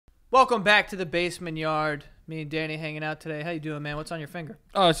Welcome back to the basement yard. Me and Danny hanging out today. How you doing, man? What's on your finger?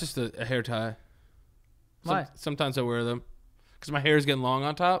 Oh, it's just a hair tie. Why? Sometimes I wear them because my hair is getting long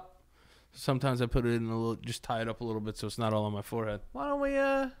on top. Sometimes I put it in a little, just tie it up a little bit so it's not all on my forehead. Why don't we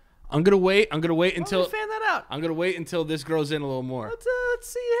I'm gonna wait until fan that out? I'm gonna wait until this grows in a little more. Let's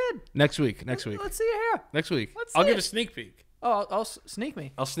see your head. Next week. Let's see your hair. Next week. Let's I'll see give it. a sneak peek. Oh, I'll sneak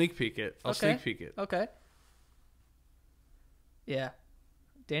me. I'll sneak peek it. Okay. Sneak peek it. Okay. Yeah.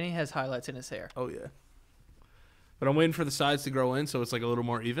 Danny has highlights in his hair. Oh yeah. But I'm waiting for the sides to grow in so it's like a little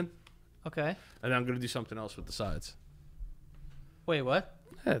more even. Okay. And then I'm gonna do something else with the sides. Wait, what?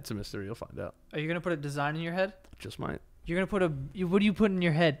 Yeah, it's a mystery. You'll find out. Are you gonna put a design in your head? Just might. You're gonna put what do you put in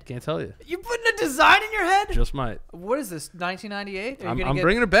your head? Can't tell you. You putting a design in your head? Just might. What is this? 1998? I'm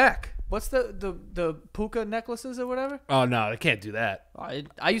bringing it back. What's the puka necklaces or whatever? Oh no, I can't do that.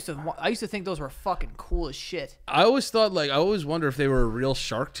 I used to think those were fucking cool as shit. I always wonder if they were a real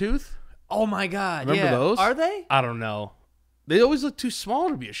shark tooth. Oh my god! Remember yeah. those? Are they? I don't know. They always look too small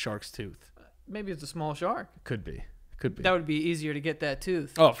to be a shark's tooth. Maybe it's a small shark. Could be. That would be easier to get that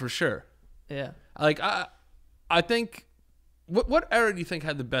tooth. Oh, for sure. Yeah. Like I think, what era do you think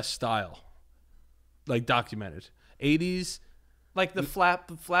had the best style? Like documented, 80s. Like the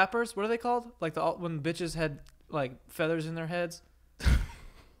flappers. What are they called? Like when bitches had like feathers in their heads.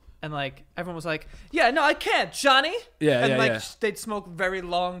 And like everyone was like, "Yeah, no, I can't, Johnny." Yeah, and yeah, like yeah. they'd smoke very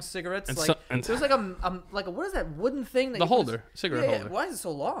long cigarettes. And like so- and- there was like a what is that wooden thing? That The you put- holder, cigarette yeah, holder. Why is it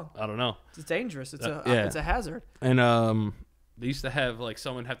so long? I don't know. It's dangerous. It's yeah. a hazard. And they used to have like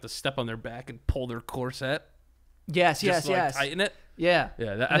someone have to step on their back and pull their corset. Yes, Just to, yes. tighten it. Yeah.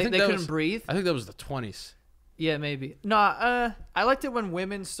 Yeah, I think they couldn't breathe. I think that was the 20s. Yeah, maybe. No, I liked it when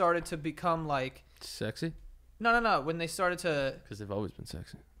women started to become like Sexy? no. When they started to, Because they've always been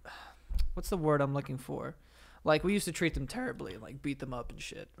sexy. what's the word I'm looking for? Like we used to treat them terribly and like beat them up and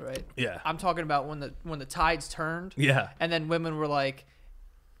shit, right? Yeah. I'm talking about when the tides turned. Yeah. And then women were like,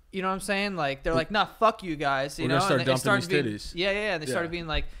 you know what I'm saying? Like they're like, nah, fuck you guys. You We're know, gonna start and they dumping started these being, titties. Yeah. And they started Yeah. being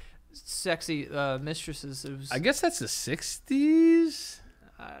like sexy mistresses. It was, I guess that's the 60s.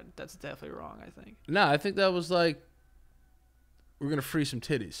 that's definitely wrong. I think. No, I think that was like, we're going to free some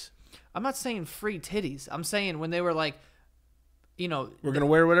titties. I'm not saying free titties. I'm saying when they were like, you know, We're going to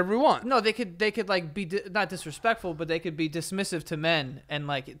wear whatever we want. no, they could like be not disrespectful, but they could be dismissive to men, and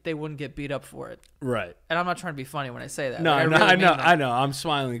like they wouldn't get beat up for it. Right. And I'm not trying to be funny when I say that. No, Like, no, really I mean know. that. I know. I'm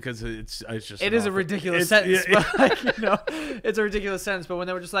smiling because it's just. It is a awful- ridiculous it's- sentence, yeah, but like, you know, it's a ridiculous sentence. But when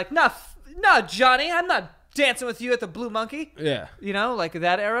they were just like, nah, Johnny, I'm not dancing with you at the Blue Monkey. yeah. You know, like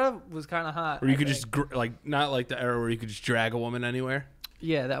that era was kind of hot. Or you I could think. just like not like the era where you could just drag a woman anywhere.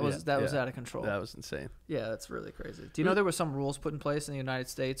 Yeah, that was Yeah, was yeah. out of control. That was insane. Yeah, that's really crazy. Do you know there were some rules put in place in the United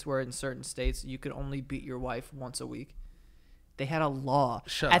States where in certain states you could only beat your wife once a week? They had a law.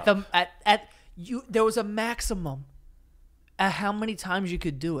 Shut at up. the at you there was a maximum at how many times you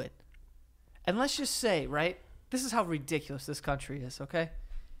could do it. And let's just say, right? This is how ridiculous this country is, okay?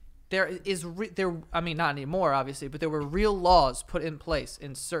 I mean not anymore obviously, but there were real laws put in place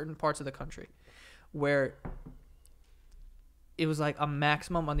in certain parts of the country where it was like a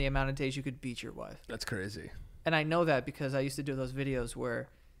maximum on the amount of days you could beat your wife. That's crazy. And I know that because I used to do those videos where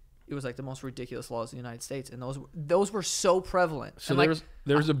it was like the most ridiculous laws in the United States, and those were so prevalent. So and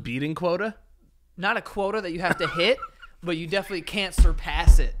there was a beating quota. not a quota that you have to hit, but you definitely can't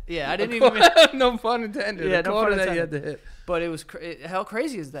surpass it. Yeah, I didn't even. No pun intended. Yeah, a no quota pun that you had intended. to hit. But it was how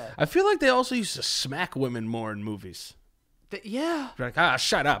crazy is that? I feel like they also used to smack women more in movies. Yeah, They're like,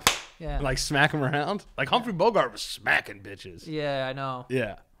 shut up. yeah, And, like smack them around. Like Humphrey Bogart was smacking bitches. yeah. I know,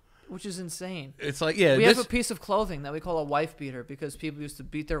 Yeah. which is insane. It's like, yeah. We have a piece of clothing that we call a wife beater because people used to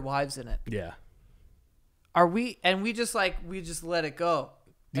beat their wives in it. yeah. Are we? And we just let it go.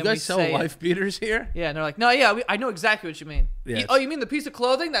 Do you And we guys sell say it. wife beaters here? Yeah, and they're like, no, yeah, I know exactly what you mean. Yeah, Oh, you mean the piece of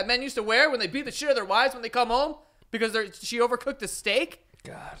clothing that men used to wear when they beat the shit out of their wives when they come home because she overcooked a steak?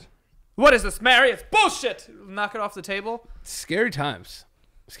 God. What is this, Mary? It's bullshit. Knock it off the table. Scary times.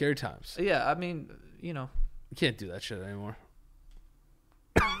 Scary times. Yeah, I mean, you know. You can't do that shit anymore.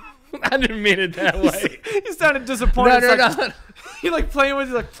 I didn't mean it that way. You sounded disappointed. No. You're like playing with.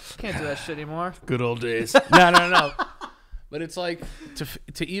 You're like, can't do that shit anymore. Good old days. No. But it's like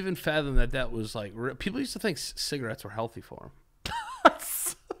to even fathom that was like people used to think cigarettes were healthy for them.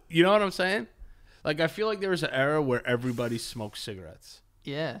 You know what I'm saying? Like I feel like there was an era where everybody smoked cigarettes.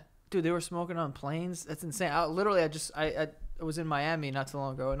 Yeah, dude, they were smoking on planes. That's insane. I was in Miami not too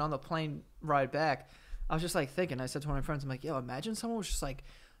long ago, and on the plane ride back, I was just like thinking. I said to one of my friends, I'm like, yo, imagine someone was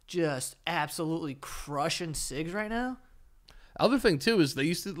just absolutely crushing cigs right now. Other thing too is they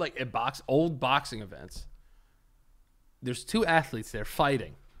used to like at old boxing events. There's two athletes there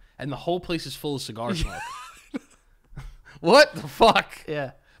fighting, and the whole place is full of cigar smoke. What the fuck?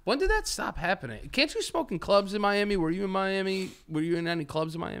 Yeah. When did that stop happening? Can't you smoke in clubs in Miami? Were you in Miami? Were you in any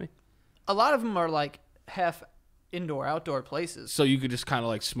clubs in Miami? A lot of them are like half indoor, outdoor places. So you could just kind of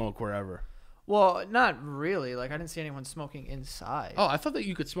like smoke wherever. Well, not really. Like, I didn't see anyone smoking inside. Oh, I thought that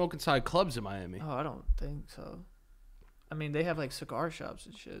you could smoke inside clubs in Miami. Oh, I don't think so. I mean, they have like cigar shops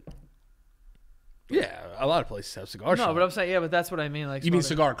and shit. Yeah, a lot of places have cigar shops. No, but I'm saying, yeah, but that's what I mean. Like, You mean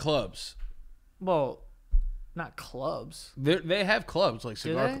smoking- cigar clubs? Well, not clubs. They have clubs like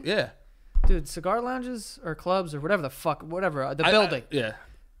cigar. they? Yeah. Dude, cigar lounges or clubs or whatever the fuck, whatever. The building. Yeah.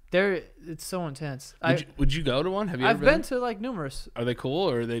 It's so intense. Would you go to one? Have you I've ever been to like numerous. Are they cool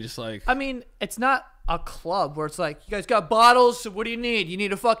or are they just like? I mean, it's not a club where it's like, you guys got bottles, so what do you need? You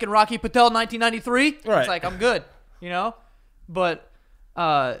need a fucking Rocky Patel 1993? Right. It's like, I'm good, you know? But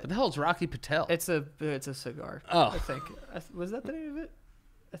What the hell is Rocky Patel? it's a cigar. Oh. I think. Was that the name of it?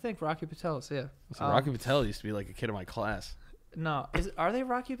 I think Rocky Patel's, yeah. So Rocky Patel used to be like a kid in my class. No. Are they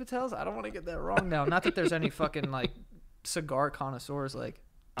Rocky Patel's? I don't want to get that wrong now. Not that there's any fucking like cigar connoisseurs like,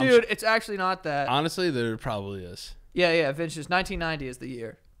 dude, it's actually not that. Honestly, there probably is. Yeah, vintage. 1990 is the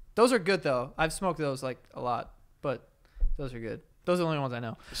year. Those are good though. I've smoked those like a lot, but those are good. Those are the only ones I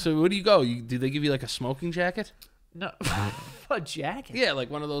know. So where do you go? Do they give you like a smoking jacket? No, a jacket. Yeah, like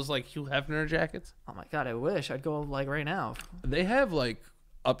one of those like Hugh Hefner jackets. Oh my god, I wish I'd go like right now. They have like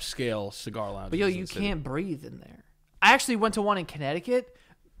upscale cigar lounges. But yo, in you the city. can't breathe in there. I actually went to one in Connecticut.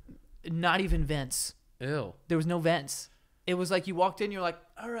 Not even vents. Ew. There was no vents. It was like you walked in, you're like,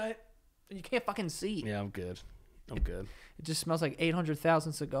 all right, and you can't fucking see. Yeah, I'm good. I'm good. It just smells like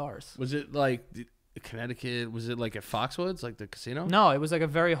 800,000 cigars. Was it like Connecticut? Was it like at Foxwoods, like the casino? No, it was like a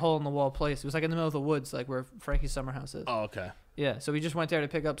very hole in the wall place. It was like in the middle of the woods, like where Frankie's summer house is. Oh, okay. Yeah, so we just went there to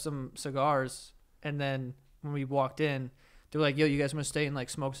pick up some cigars, and then when we walked in, they were like, "Yo, you guys want to stay and like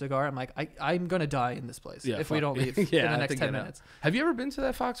smoke a cigar?" I'm like, "I'm gonna die in this place if we don't leave Yeah, in the I next think 10 I know. minutes." Have you ever been to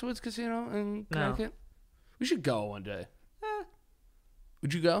that Foxwoods casino in Connecticut? We should go one day.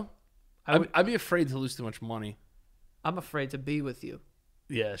 Would you go? I'd be afraid to lose too much money. I'm afraid to be with you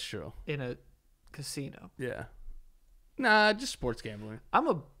Yeah, it's true. in a casino. Yeah. Nah, just sports gambling. I'm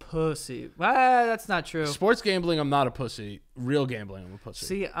a pussy. That's not true. Sports gambling, I'm not a pussy. Real gambling, I'm a pussy.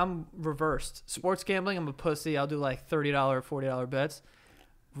 See, I'm reversed. Sports gambling, I'm a pussy. I'll do like $30, $40 bets.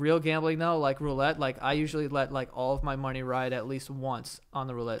 Real gambling though, like roulette, like I usually let like all of my money ride at least once on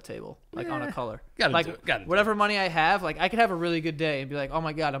the roulette table, like on a color. Gotta like do it, gotta do whatever money I have, like I could have a really good day and be like, oh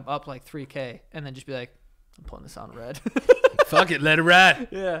my god, I'm up like 3K, and then just be like, I'm putting this on red. Fuck it, let it ride.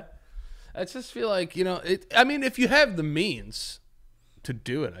 Yeah. I just feel like, I mean, if you have the means to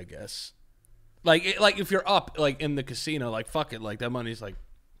do it, I guess. Like if you're up, like in the casino, like fuck it, like that money's like,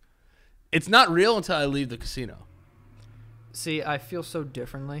 it's not real until I leave the casino. See, I feel so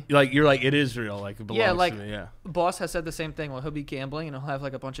differently. You're like, it is real, like it belongs Yeah, like to me, yeah. Boss has said the same thing. Well, he'll be gambling and he'll have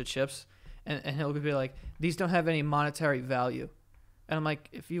like a bunch of chips, and he'll be like, these don't have any monetary value. And I'm like,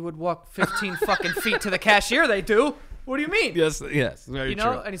 if you would walk 15 fucking feet to the cashier, they do. What do you mean? Yes, very You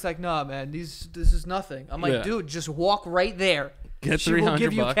know? true. And he's like, nah, man, this is nothing. I'm like, Yeah. dude, just walk right there. Get She will 300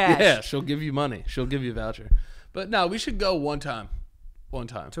 give you bucks. cash. Yeah, she'll give you money. She'll give you a voucher. But no, we should go one time. One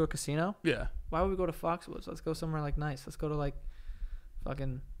time. To a casino? Yeah. Why would we go to Foxwoods? Let's go somewhere like nice. Let's go to like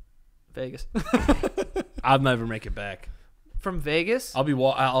fucking Vegas. I'll never make it back. From Vegas?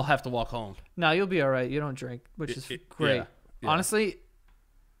 I'll have to walk home. No, you'll be all right. You don't drink, which is great. Yeah. Honestly,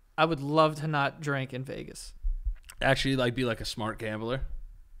 I would love to not drink in Vegas. Actually, like be like a smart gambler.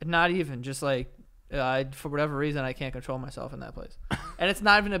 Not even just like for whatever reason I can't control myself in that place. And it's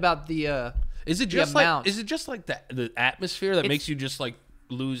not even about the Is it the just amount. like the atmosphere that makes you just like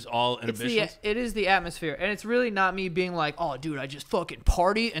lose all inhibitions? it is the atmosphere, and it's really not me being like, oh dude, I just fucking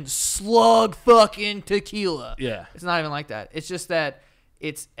party and slug fucking tequila. Yeah. It's not even like that. It's just that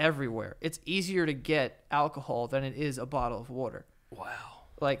it's everywhere. It's easier to get alcohol than it is a bottle of water. Wow.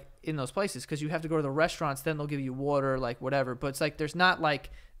 Like in those places, because you have to go to the restaurants, then they'll give you water, like whatever. But it's like there's not like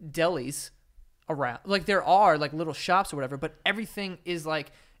delis around. Like there are like little shops or whatever, but everything is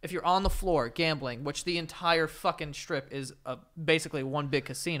like, if you're on the floor gambling, which the entire fucking strip is basically one big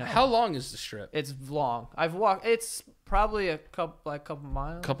casino. How long is the strip? It's long. I've walked. It's probably a couple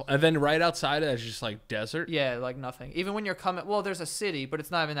miles. And then right outside it is just like desert. Yeah, like nothing. Even when you're coming, well, there's a city, but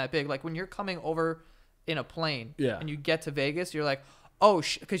it's not even that big. Like when you're coming over in a plane, Yeah. and you get to Vegas, you're like, oh,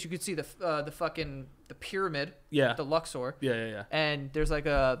 because you could see the pyramid, Yeah. the Luxor, Yeah. and there's like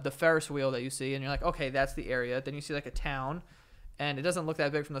the Ferris wheel that you see, and you're like, okay, that's the area. Then you see like a town, and it doesn't look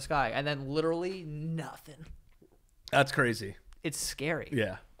that big from the sky, and then literally nothing. That's crazy. It's scary.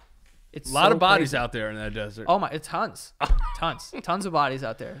 Yeah. It's A lot so of bodies crazy. out there in that desert. Oh my, it's tons, tons of bodies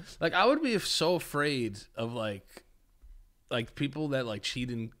out there. Like I would be so afraid of like people that like cheat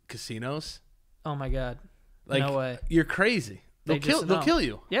in casinos. Oh my god, Like no way. you're crazy. They just They'll know. kill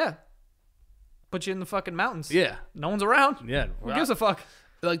you. Yeah, put you in the fucking mountains. Yeah. no one's around. Yeah. Who gives a fuck?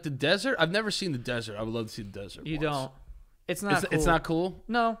 Like the desert? I've never seen the desert. I would love to see the desert. You once. don't. It's not. It's not cool.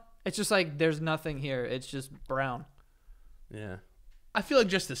 No, it's just like there's nothing here. It's just brown. Yeah. I feel like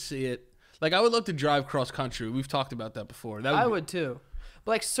just to see it. Like I would love to drive cross country. We've talked about that before. That I be- would too.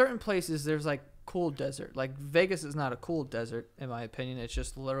 But like certain places, there's like cool desert. Like Vegas is not a cool desert, in my opinion. It's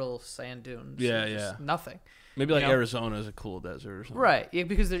just literal sand dunes. Yeah, It's just yeah. nothing. Maybe like you know? Arizona is a cool desert or something. Right. Yeah,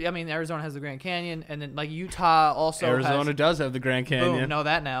 because Arizona has the Grand Canyon, and then like Utah also. Arizona has, does have the Grand Canyon. Boom, know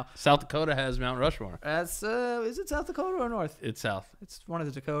that now. South Dakota has Mount Rushmore. That's is it South Dakota or North? It's south. It's one of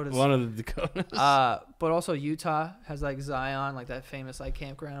the Dakotas. One of the Dakotas. But also Utah has like Zion, like that famous like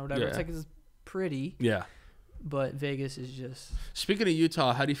campground or whatever. Yeah. It's like it's pretty, Yeah. but Vegas is just. Speaking of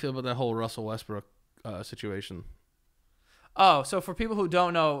Utah, how do you feel about that whole Russell Westbrook situation? Oh, so for people who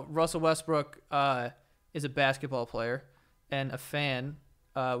don't know, Russell Westbrook is a basketball player, and a fan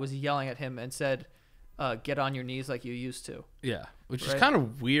was yelling at him and said, "Get on your knees like you used to." Yeah. Which is Right. kind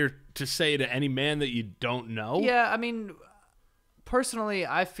of weird to say to any man that you don't know. Yeah, I mean, personally,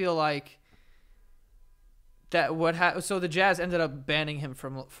 I feel like that so the Jazz ended up banning him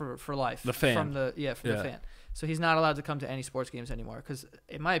for life. The fan. From the Yeah. fan. So he's not allowed to come to any sports games anymore because,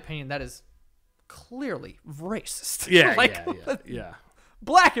 in my opinion, that is clearly racist. Yeah, like, yeah.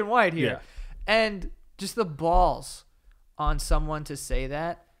 black and white here. Yeah. And just the balls on someone to say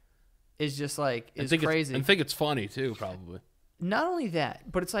that is just like is crazy. I think it's funny too, probably. Not only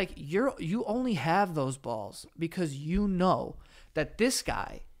that, but it's like you only have those balls because you know that this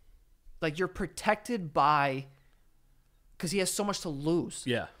guy, like you're protected by, because he has so much to lose.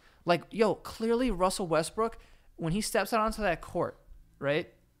 Yeah. Like, yo, clearly Russell Westbrook, when he steps out onto that court,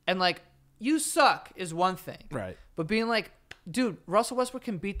 right? And like, you suck is one thing. Right. But being like, dude, Russell Westbrook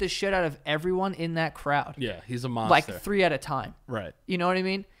can beat the shit out of everyone in that crowd. Yeah, he's a monster. Like 3 at a time. Right. You know what I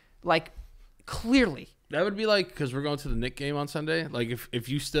mean? Like, clearly. That would be like, because we're going to the Knicks game on Sunday. Like, if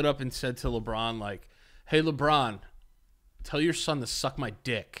you stood up and said to LeBron, like, "Hey, LeBron, tell your son to suck my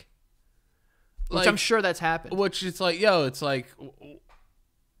dick." Which I'm sure that's happened. Which it's like, yo, it's like,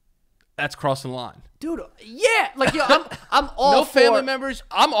 that's crossing the line. Dude, yeah. Like, yo, I'm all No for family members.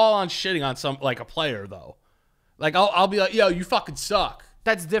 I'm all on shitting on some, like a player, though. Like, I'll be like, yo, you fucking suck.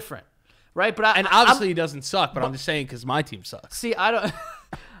 That's different. Right? But And obviously he doesn't suck, but I'm just saying because my team sucks. see, I don't.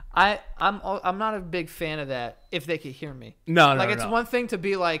 I'm not a big fan of that. If they could hear me, No, like it's one thing to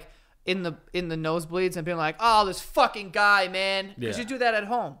be like in the nosebleeds and being like, "Oh, this fucking guy, man," because Yeah. you do that at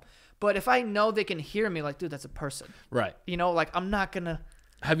home. But if I know they can hear me, like, dude, that's a person. Right. You know, like I'm not gonna.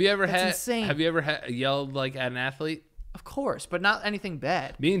 Have you ever insane. yelled like at an athlete? Of course, but not anything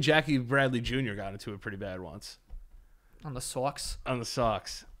bad Me and Jackie Bradley Jr. got into it pretty bad once on the socks. on the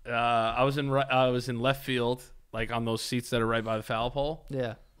Sox. I was in left field, like on those seats that are right by the foul pole.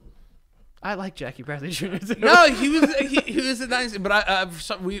 Yeah, I like Jackie Bradley Jr. too. No, he was a nice,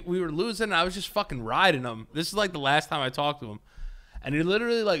 but we were losing. And I was just fucking riding him. This is like the last time I talked to him, and he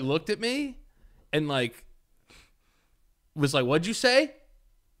literally like looked at me, and like was like, "What'd you say?"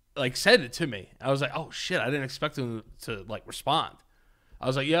 Like said it to me. I was like, "Oh shit!" I didn't expect him to like respond. I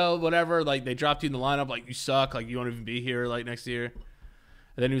was like, "Yo, whatever." Like they dropped you in the lineup. Like you suck. Like you won't even be here like next year.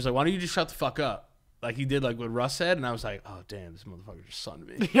 And then he was like, "Why don't you just shut the fuck up?" Like he did like what Russ said, and I was like, "Oh damn, this motherfucker just sunned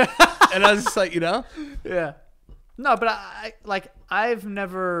me." And I was just like, you know. Yeah. No, but I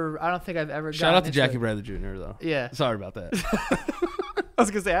don't think I've ever. Shout out to gotten Jackie into Bradley Jr. though. it. Yeah. Sorry about that. I was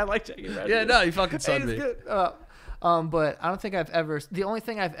gonna say I like Jackie Bradley. Yeah, no, you fucking sunned He's me. good. But I don't think I've ever. The only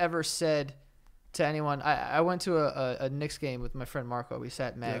thing I've ever said to anyone, I went to a Knicks game with my friend Marco. We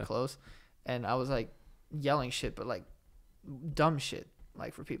sat mad close, and I was like yelling shit, but like dumb shit,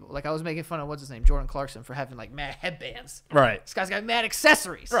 like for people. Like I was making fun of what's his name, Jordan Clarkson, for having like mad headbands. Right. This guy's got mad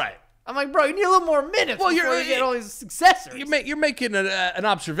accessories. Right. I'm like, bro, you need a little more minutes before you get all these accessories. You're making an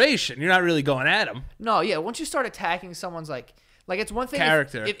observation. You're not really going at him. No, yeah. Once you start attacking someone's like it's one thing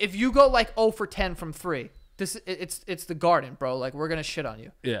Character. If you go like 0 for 10 from 3, it's the Garden, bro. Like we're gonna shit on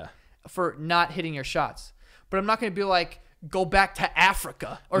you Yeah. for not hitting your shots. But I'm not gonna be like go back to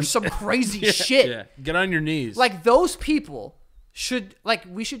Africa or some crazy shit. Yeah. Get on your knees. Like those people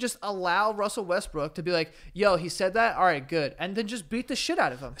we should just allow Russell Westbrook to be like, yo, he said that, all right, good, and then just beat the shit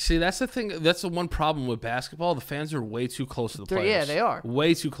out of him. See, that's the thing. That's the one problem with basketball. The fans are way too close to the players. Yeah, they are.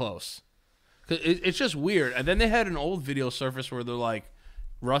 Way too close. 'Cause it's just weird. And then they had an old video surface where they're like,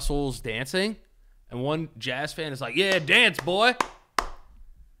 Russell's dancing, and one Jazz fan is like, "Yeah, dance, boy."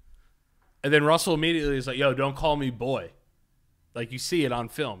 And then Russell immediately is like, yo, don't call me boy. Like, you see it on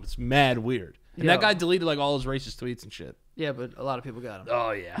film. It's mad weird. And that guy deleted, like, all his racist tweets and shit. Yeah, but a lot of people got them.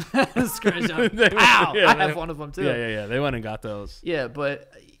 Oh, yeah. Ow! I have one of them, too. Yeah. They went and got those. Yeah,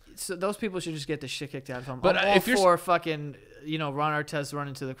 but so those people should just get the shit kicked out of them. But I'm all if you're for fucking, Ron Artest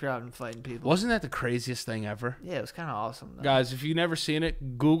running to the crowd and fighting people. Wasn't that the craziest thing ever? Yeah, it was kind of awesome, though. Guys, if you've never seen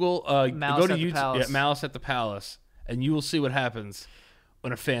it, Google, Malice go to at the YouTube, Palace. Malice at the Palace, and you will see what happens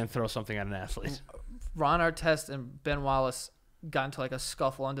when a fan throws something at an athlete. Ron Artest and Ben Wallace got into like a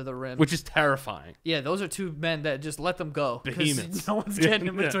scuffle under the rim. Which is terrifying. Yeah, those are two men that just let them go. Behemoths. No one's getting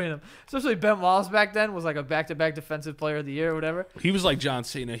in between them. Especially Ben Wallace back then was like a back-to-back defensive player of the year or whatever. He was like John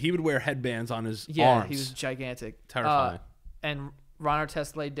Cena. He would wear headbands on his arms. Yeah, he was gigantic. Terrifying. And Ron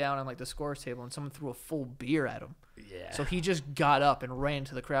Artest laid down on like the scorer's table and someone threw a full beer at him. Yeah. So he just got up and ran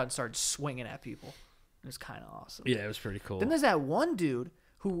to the crowd and started swinging at people. It was kind of awesome. Yeah, it was pretty cool. Then there's that one dude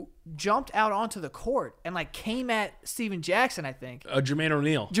who jumped out onto the court and like came at Steven Jackson, I think. Jermaine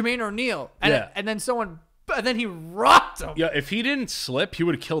O'Neal. And then he rocked him. Yeah, if he didn't slip, he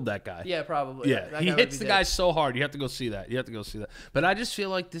would have killed that guy. Yeah, probably. Yeah, That he guy would hits be the dead. guy so hard. You have to go see that. But I just feel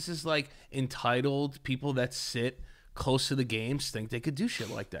like this is like entitled people that sit close to the games think they could do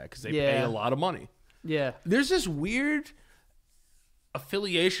shit like that because they pay a lot of money. Yeah. There's this weird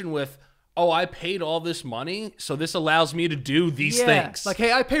affiliation with, oh, I paid all this money, so this allows me to do these things. Like,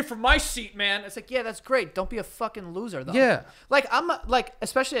 hey, I paid for my seat, man. It's like, yeah, that's great. Don't be a fucking loser, though. Yeah. Like,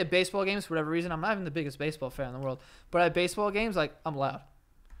 especially at baseball games, for whatever reason, I'm not even the biggest baseball fan in the world, but at baseball games, like, I'm loud.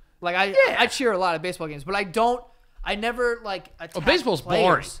 Like, I cheer a lot at baseball games, but I never, like, attack baseball's players.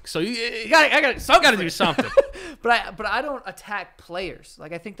 boring, so you I gotta do something. but I don't attack players.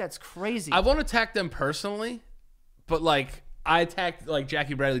 Like, I think that's crazy. I won't attack them personally, but, like, I attacked like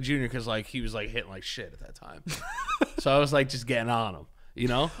Jackie Bradley Jr. because like he was like hitting like shit at that time, so I was like just getting on him, you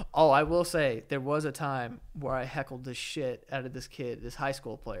know. Oh, I will say there was a time where I heckled the shit out of this kid, this high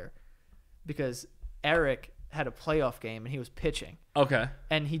school player, because Eric had a playoff game and he was pitching. Okay,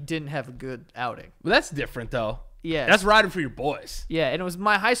 and he didn't have a good outing. Well, that's different though. Yeah, that's riding for your boys. Yeah, and it was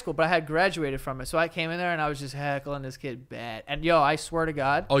my high school, but I had graduated from it, so I came in there and I was just heckling this kid bad. And yo, I swear to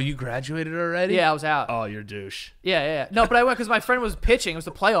God. Oh, you graduated already? Yeah, I was out. Oh, you're a douche. Yeah. No, but I went because my friend was pitching. It was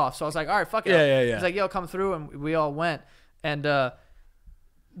the playoffs, so I was like, all right, fuck it. Yeah. He's like, yo, come through, and we all went. And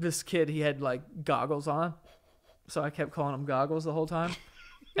this kid, he had like goggles on, so I kept calling him Goggles the whole time.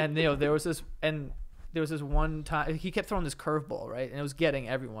 And there was this one time he kept throwing this curveball, right, and it was getting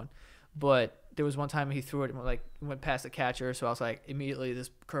everyone, but. There was one time he threw it and like went past the catcher, so I was like, immediately this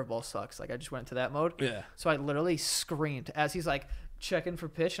curveball sucks. Like I just went into that mode. Yeah. So I literally screamed as he's like checking for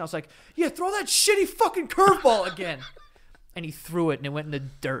pitch, and I was like, "Yeah, throw that shitty fucking curveball again." And he threw it, and it went in the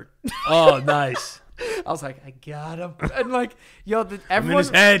dirt. Oh, nice. I was like, "I got him," and like, yo, I'm everyone in his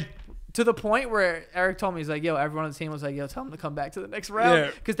head. to the point where Eric told me, he's like, yo, everyone on the team was like, yo, tell him to come back to the next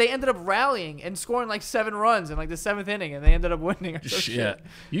round. Because they ended up rallying and scoring like 7 runs in like the 7th inning, and they ended up winning. Or some Yeah.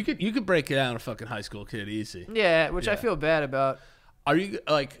 shit. You could break it down a fucking high school kid easy. Yeah, which I feel bad about. Are you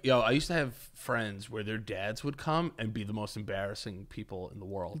like, yo, I used to have friends where their dads would come and be the most embarrassing people in the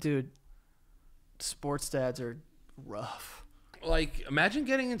world. Dude, sports dads are rough. Like, imagine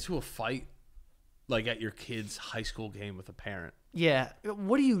getting into a fight like at your kid's high school game with a parent. Yeah.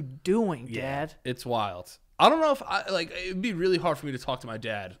 What are you doing, Dad? It's wild. I don't know if it'd be really hard for me to talk to my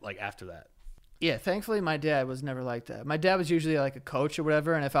dad like after that. Yeah, thankfully my dad was never like that. My dad was usually like a coach or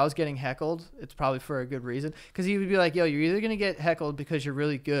whatever, and if I was getting heckled, it's probably for a good reason. Because he would be like, yo, you're either going to get heckled because you're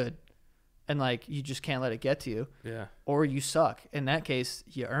really good and like you just can't let it get to you. Yeah. Or you suck. In that case,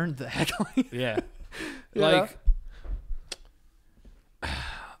 you earned the heckling. Yeah. Like,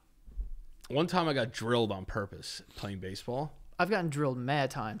 one time I got drilled on purpose playing baseball. I've gotten drilled mad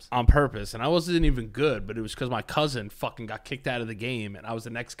times. On purpose, and I wasn't even good, but it was because my cousin fucking got kicked out of the game, and I was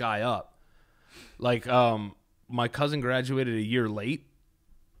the next guy up. Like, my cousin graduated a year late,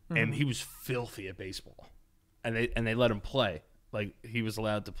 and he was filthy at baseball, and they let him play. Like, he was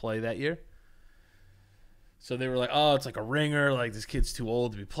allowed to play that year. So they were like, "Oh, it's like a ringer. Like, this kid's too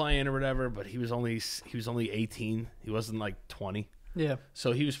old to be playing or whatever." But he was only 18. He wasn't like 20. Yeah.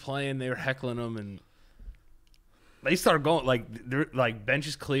 So he was playing. They were heckling him, and they started going like they're like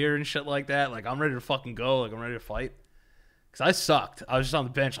benches clear and shit like that. Like, I'm ready to fucking go. Like, I'm ready to fight. Cause I sucked. I was just on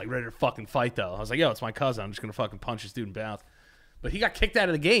the bench, like ready to fucking fight. Though I was like, "Yo, it's my cousin. I'm just gonna fucking punch this dude in bounce." But he got kicked out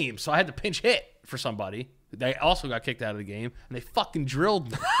of the game, so I had to pinch hit for somebody. They also got kicked out of the game, and they fucking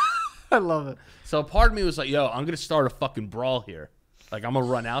drilled me. I love it. So part of me was like, "Yo, I'm gonna start a fucking brawl here. Like, I'm gonna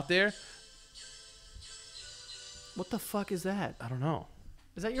run out there." What the fuck is that? I don't know.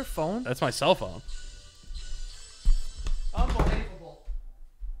 Is that your phone? That's my cell phone. Unbelievable.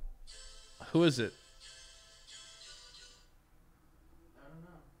 Who is it? I don't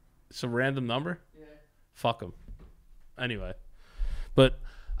know. It's a random number? Yeah. Fuck them. Anyway. But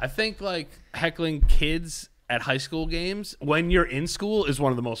I think, like, heckling kids at high school games when you're in school is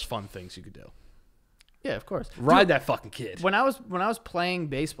one of the most fun things you could do. Yeah, of course. Ride that fucking kid. When I was playing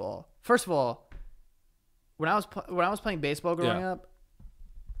baseball, first of all, when I was playing baseball growing up,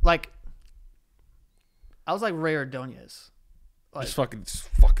 like I was like Ray Ordonez, Just fucking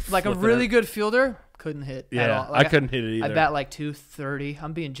like a flip it really out. good fielder, couldn't hit. at Yeah, all. Like, I couldn't hit it I either. bat like 230.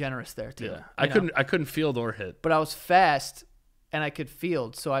 I'm being generous there too. Yeah, you know? I couldn't field or hit. But I was fast and I could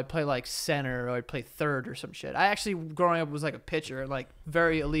field, so I'd play like center or I'd play third or some shit. I actually growing up was like a pitcher, like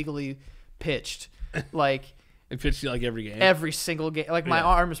very illegally pitched, like. It pitched you like every game. Every single game. Like, my Yeah.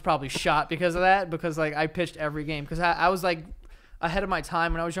 arm is probably shot because of that, because, like, I pitched every game. Because I was, like, ahead of my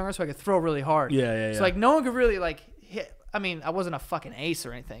time when I was younger, so I could throw really hard. Yeah. So, like, no one could really, like, hit. I mean, I wasn't a fucking ace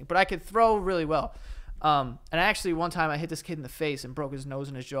or anything, but I could throw really well. And actually, one time I hit this kid in the face and broke his nose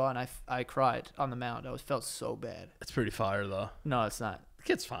and his jaw, and I cried on the mound. I felt so bad. It's pretty fire, though. No, it's not. The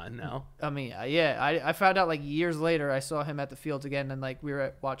kid's fine now. I mean, yeah, I found out, like, years later, I saw him at the fields again, and, like, we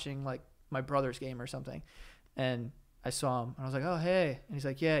were watching, like, my brother's game or something, and I saw him, and I was like, oh, hey. And he's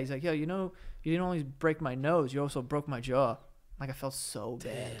like, yeah. He's like, yo, you know, you didn't only break my nose, you also broke my jaw. Like, I felt so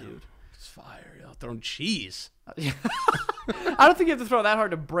bad, dude. It's fire, yo. Throwing cheese. I don't think you have to throw that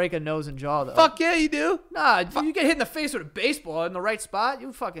hard to break a nose and jaw, though. Fuck yeah, you do. Nah, you get hit in the face with a baseball in the right spot,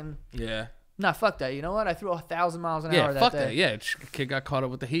 you fucking... Yeah. Nah, fuck that. You know what? I threw 1,000 miles an Yeah, hour that fuck day. that. Yeah, kid got caught up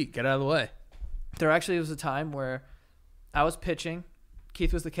with the heat. Get out of the way. There actually was a time where I was pitching,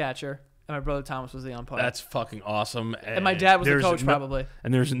 Keith was the catcher, and my brother Thomas was the umpire. That's fucking awesome. And my dad was the there's coach, no- probably.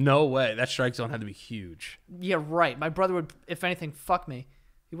 And there's no way. That strike zone had to be huge. Yeah, right. My brother would, if anything, fuck me.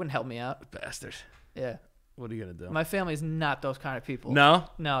 He wouldn't help me out. Bastard. Yeah. What are you going to do? My family's not those kind of people. No?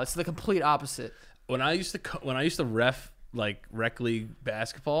 No, it's the complete opposite. When I used to ref like rec league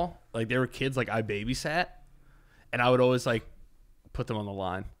basketball, like there were kids like I babysat, and I would always like put them on the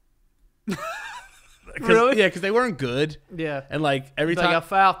line. Really? Yeah, because they weren't good, Yeah. and like every Like a time,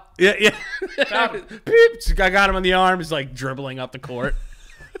 foul. yeah, Foul. Beep. I got him on the arm. He's like dribbling up the court.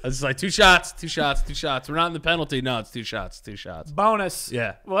 I was like, two shots. We're not in the penalty. No, it's 2 shots. Bonus.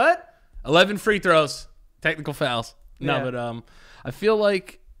 Yeah, What? 11 free throws, technical fouls. No, Yeah. but I feel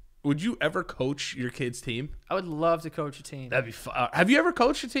like, would you ever coach your kid's team? I would love to coach a team. That'd be fun. Have you ever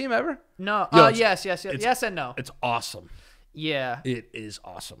coached a team ever? No. Yo, Yes. it's- Yes and no. It's awesome. Yeah. It is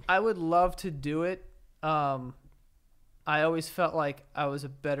awesome. I would love to do it. I always felt like I was a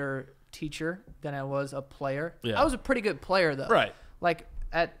better teacher than I was a player. Yeah. I was a pretty good player, though. Right. Like,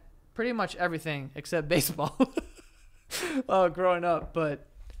 at pretty much everything except baseball growing up. But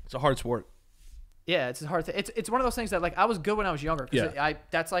It's a hard sport. yeah, it's a hard thing. It's one of those things that, like, I was good when I was younger because Yeah.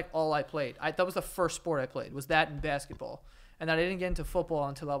 that's like all I played. That was the first sport I played, was that and basketball. And then I didn't get into football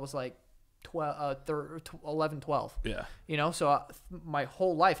until I was like 11, 12. Yeah. You know, so my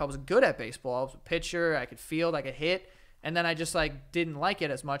whole life I was good at baseball. I was a pitcher. I could field. I could hit. And then I just like didn't like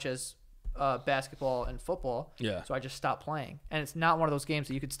it as much as basketball and football. Yeah. So I just stopped playing. And it's not one of those games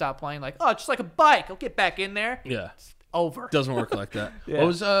that you could stop playing like, oh, it's just like a bike. I'll get back in there. Yeah. Over. Doesn't work like that. Yeah. What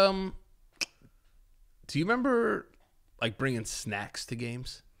was do you remember like bringing snacks to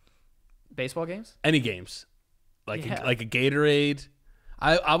games? Baseball games? Any games? Like Yeah. like a Gatorade?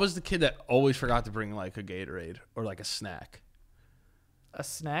 I was the kid that always forgot to bring like a Gatorade or like a snack. A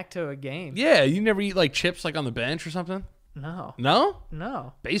snack to a game? Yeah, you never eat like chips like on the bench or something? No.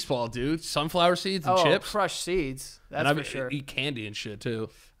 No? Baseball, dude. Sunflower seeds and Oh, chips. crushed seeds. That's and for sure. eat candy and shit too.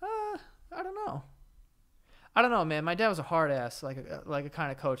 I don't know. I don't know, man. My dad was a hard ass, like a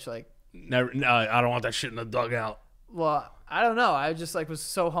kind of coach. Like, Never. No, I don't want that shit in the dugout. well, I don't know. I just like was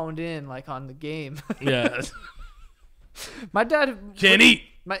so honed in like on the game. Yeah. My dad Can't eat.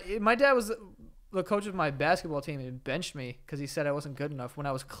 My dad was the coach of my basketball team and benched me because he said I wasn't good enough when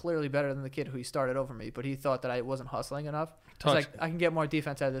I was clearly better than the kid who he started over me. But he thought that I wasn't hustling enough. I was like, I can get more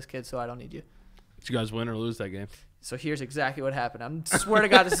defense out of this kid, so I don't need you. Did you guys win or lose that game? So here's exactly what happened. I swear to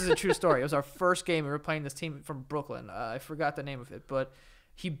God, this is a true story. It was our first game. We were playing this team from Brooklyn. I forgot the name of it, but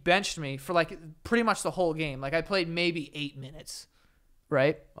he benched me for like pretty much the whole game. Like I played maybe 8 minutes,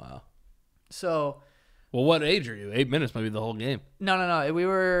 right? Wow. So Well, what age are you? 8 minutes might be the whole game. no. We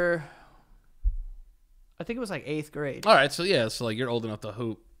were, I think it was like 8th grade. All right, so yeah, so like you're old enough to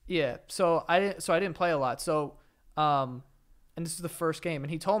hoop. Yeah. So I didn't play a lot. So and this is the first game, and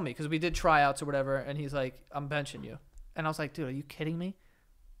he told me because we did tryouts or whatever, and he's like, "I'm benching you," and I was like, "Dude, are you kidding me?"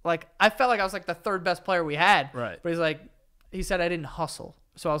 Like I felt like I was like the 3rd best player we had. Right. But he's like, he said I didn't hustle,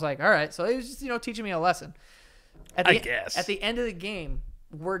 so I was like, all right. So he was just teaching me a lesson. At I guess. at the end of the game,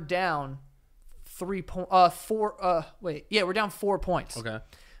 we're down we're down 4 points. Okay.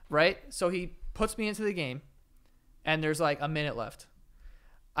 Right? So he puts me into the game, and there's like a minute left.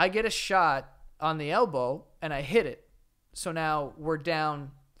 I get a shot on the elbow, and I hit it. So now we're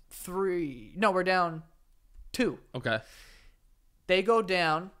down 3. No, we're down 2. Okay. They go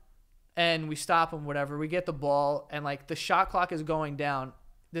down, and we stop them, whatever. We get the ball, and like the shot clock is going down.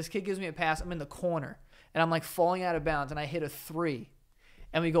 This kid gives me a pass. I'm in the corner, and I'm like falling out of bounds, and I hit a 3,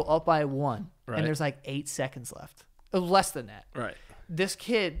 and we go up by 1, Right. and there's like 8 seconds left. Less than that. Right. This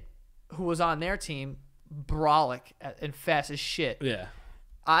kid who was on their team, brolic and fast as shit. Yeah.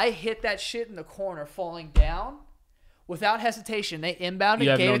 I hit that shit in the corner, falling down. Without hesitation, they inbounded, You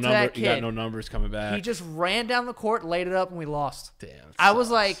have gave no it to number. that You got kid. no numbers coming back. He just ran down the court, laid it up, and we lost. Damn. That I was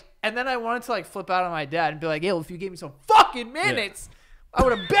sucks. like, and then I wanted to like flip out on my dad and be like, yo, if you gave me some fucking minutes, I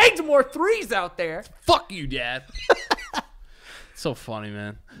would have bagged more threes out there. "Fuck you, Dad." So funny,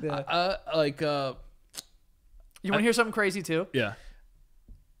 man. Yeah. You want to hear something crazy too? Yeah.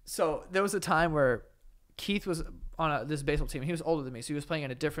 So there was a time where Keith was on this baseball team. He was older than me, so he was playing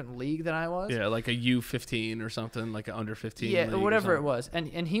in a different league than I was. Yeah, like a U15 or something, like an under 15. Yeah, league or whatever it something.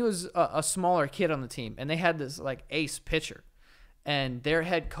 was. And he was a smaller kid on the team, and they had this like ace pitcher, and their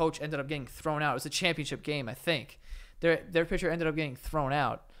head coach ended up getting thrown out. It was a championship game, I think. Their pitcher ended up getting thrown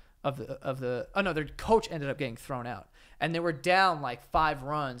out their coach ended up getting thrown out, and they were down like 5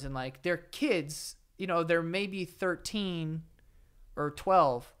 runs, and like their kids, they're maybe 13 or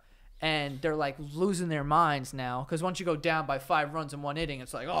 12. And they're like losing their minds now because once you go down by 5 runs in 1 inning,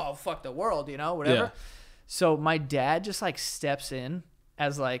 it's like, oh, fuck the world, whatever. Yeah. So my dad just like steps in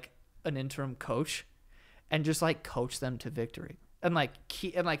as like an interim coach and just like coach them to victory. And like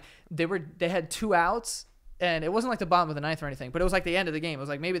they had 2 outs, and it wasn't like the bottom of the 9th or anything, but it was like the end of the game. It was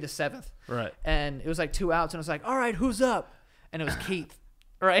like maybe the 7th. Right. And it was like 2 outs, and it was like, all right, who's up? And it was Keith.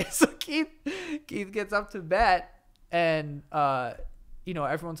 Right. So Keith gets up to bat, and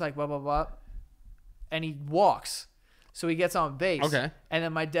everyone's like, blah, blah, blah. And he walks. So he gets on base. Okay. And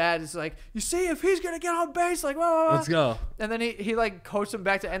then my dad is like, you see, if he's going to get on base, like, blah, blah, blah. Let's go. And then he like coached him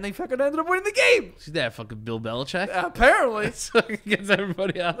back to, and they fucking ended up winning the game. See that fucking Bill Belichick? Apparently. Gets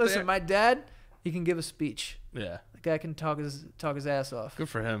everybody out Listen, there. my dad, he can give a speech. Yeah. The guy can talk his ass off. Good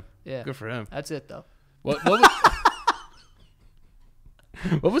for him. Yeah. Good for him. That's it, though. What was,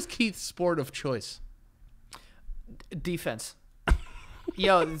 what was Keith's sport of choice? Defense.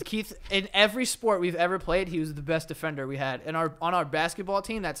 Yo, Keith, in every sport we've ever played, he was the best defender we had. And on our basketball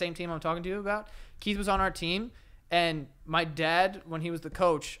team, that same team I'm talking to you about, Keith was on our team, and my dad, when he was the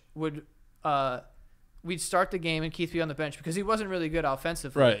coach, we'd start the game and Keith be on the bench because he wasn't really good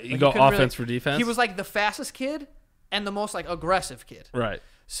offensively. Right. You Like, go he couldn't offense for defense? He was like the fastest kid and the most like aggressive kid. Right.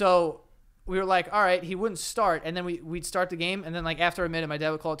 So we were like, all right, he wouldn't start, and then we'd start the game, and then like after a minute, my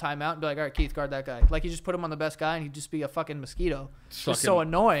dad would call a timeout and be like, all right, Keith, guard that guy. Like, you just put him on the best guy, and he'd just be a fucking mosquito. It was so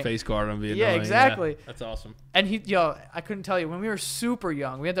annoying. Face guard him. Yeah, exactly. That's awesome. And I couldn't tell you, when we were super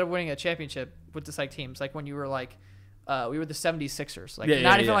young, we ended up winning a championship with the like teams. Like when you were like, we were the 76ers. Like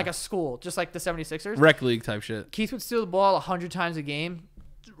not even like a school, just like the 76ers. Rec league type shit. Keith would steal the ball 100 times a game,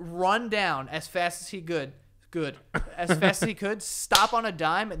 run down as fast as he could. As fast as he could, stop on a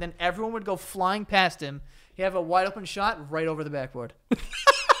dime, and then everyone would go flying past him. He'd have a wide open shot right over the backboard. It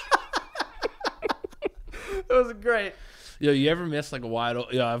was great. Yo, you ever miss like a wide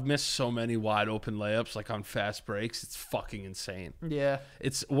open? Yeah, I've missed so many wide open layups like on fast breaks. It's fucking insane. Yeah.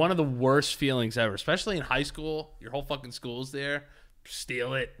 It's one of the worst feelings ever, especially in high school. Your whole fucking school's there.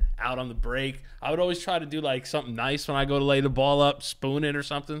 Steal it out on the break. I would always try to do like something nice when I go to lay the ball up, spoon it or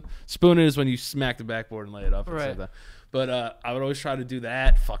something. Spoon it is when you smack the backboard and lay it up. And Right. stuff. But I would always try to do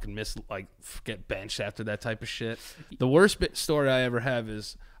that. Fucking miss, like, get benched after that type of shit. The worst story I ever have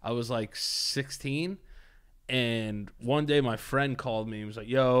is I was like 16, and one day my friend called me and was like,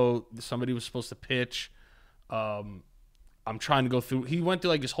 yo, somebody was supposed to pitch. I'm trying to go through. He went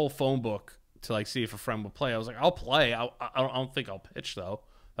through like his whole phone book to like see if a friend would play. I was like, I'll play. I don't think I'll pitch though.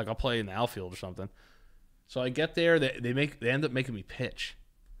 Like I'll play in the outfield or something. So I get there. They end up making me pitch.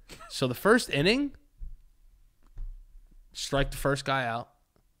 So the first inning, strike the first guy out.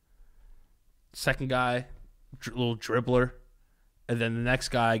 Second guy, little dribbler, and then the next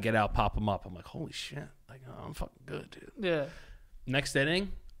guy, get out, pop him up. I'm like, holy shit! Like, oh, I'm fucking good, dude. Yeah. Next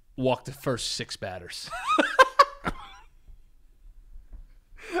inning, walk the first 6 batters.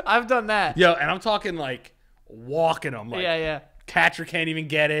 I've done that. Yo, and I'm talking like walking them. Like, Yeah. catcher can't even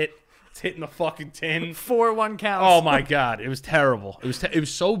get it. It's hitting the fucking tin. 4-1 counts. Oh my god, it was terrible. It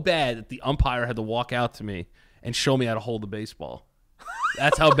was so bad that the umpire had to walk out to me and show me how to hold the baseball.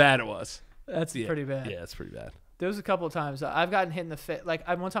 That's how bad it was. That's pretty bad. Yeah, it's pretty bad. There was a couple of times I've gotten hit in the face. Like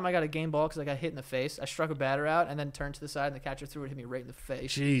one time I got a game ball because I got hit in the face. I struck a batter out and then turned to the side and the catcher threw it, hit me right in the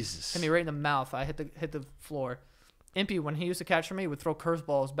face. Jesus. Hit me right in the mouth. I hit the floor. Impy, when he used to catch for me, would throw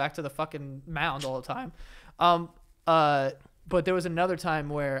curveballs back to the fucking mound all the time. But there was another time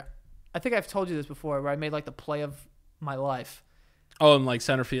where I think I've told you this before, where I made like the play of my life. Oh, in like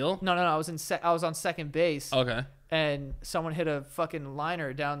center field? No. I was on second base. Okay. And someone hit a fucking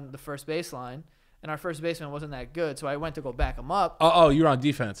liner down the first baseline. And our first baseman wasn't that good, so I went to go back him up. Oh, you were on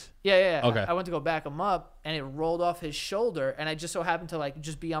defense. Yeah. Okay. I went to go back him up, and it rolled off his shoulder, and I just so happened to like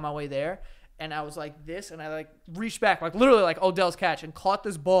just be on my way there, and I was like this, and I like reached back, like literally like Odell's catch, and caught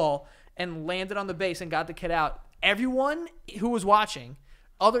this ball and landed on the base and got the kid out. Everyone who was watching,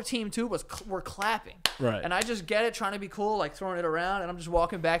 other team too, were clapping. Right. And I just get it, trying to be cool, like throwing it around, and I'm just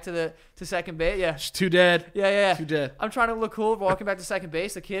walking back to second base. Yeah. It's too dead. Yeah. Too dead. I'm trying to look cool, walking back to second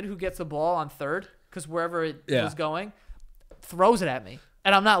base. The kid who gets the ball on third, because wherever it was going, throws it at me,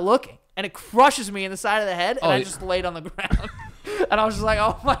 and I'm not looking, and it crushes me in the side of the head, and I just laid on the ground, and I was just like,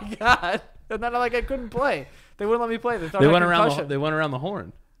 oh my god, and then I couldn't play. They wouldn't let me play. They went around. They went around the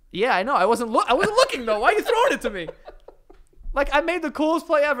horn. Yeah, I know. I wasn't looking though. Why are you throwing it to me? Like I made the coolest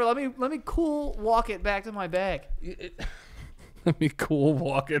play ever. Let me cool walk it back to my bag. Let me cool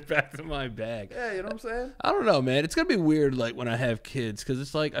walk it back to my bag. Yeah, you know what I'm saying? I don't know, man. It's gonna be weird, like when I have kids, because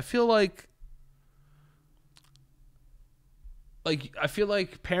it's like I feel like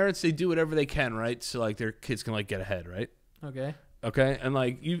parents, they do whatever they can, right? So like their kids can like get ahead, right? Okay, and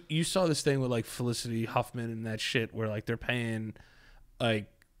like you saw this thing with like Felicity Huffman and that shit, where like they're paying like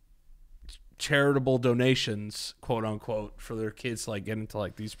charitable donations, quote unquote, for their kids to like get into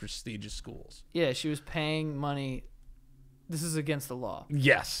like these prestigious schools. Yeah, she was paying money. This is against the law.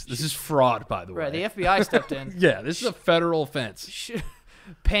 Yes, this is fraud, by the way. Right, the FBI stepped in. Yeah, this is a federal offense.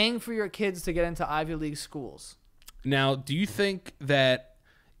 Paying for your kids to get into Ivy League schools. Now, do you think that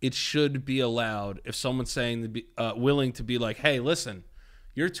it should be allowed if someone's saying to be willing to be like, hey, listen,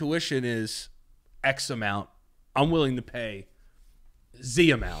 your tuition is X amount. I'm willing to pay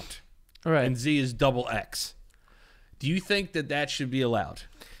Z amount. Right. And Z is double X. Do you think that should be allowed?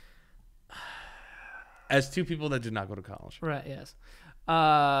 As two people that did not go to college. Right, yes.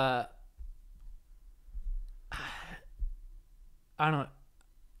 I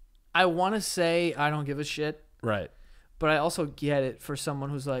want to say I don't give a shit. Right. But I also get it for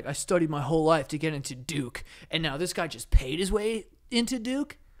someone who's like, I studied my whole life to get into Duke, and now this guy just paid his way into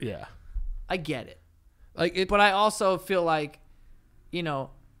Duke. Yeah. I get it. Like but I also feel like, you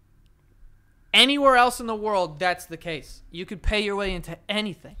know, anywhere else in the world, that's the case. You could pay your way into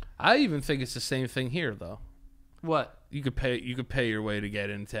anything. I even think it's the same thing here, though. What? You could pay your way to get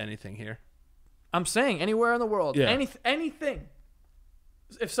into anything here. I'm saying anywhere in the world. Yeah. Anything.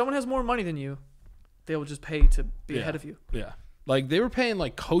 If someone has more money than you, they will just pay to be ahead of you. Yeah. Like they were paying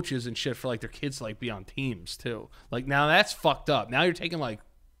like coaches and shit for like their kids to like be on teams too. Like now that's fucked up. Now you're taking like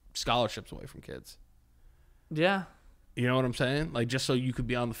scholarships away from kids. Yeah. You know what I'm saying? Like just so you could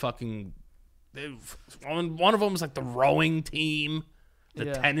be on the fucking one of them was like the rowing team,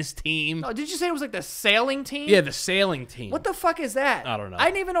 the tennis team. Oh, did you say it was like the sailing team? Yeah, the sailing team. What the fuck is that? I don't know. I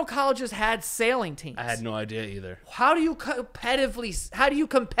didn't even know colleges had sailing teams. I had no idea either. How do you competitively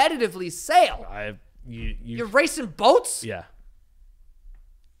sail? You're racing boats? Yeah.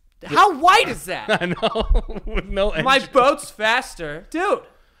 How wide is that? I know. With no engine. My boat's faster. Dude.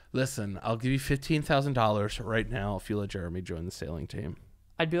 Listen, I'll give you $15,000 right now if you let Jeremy join the sailing team.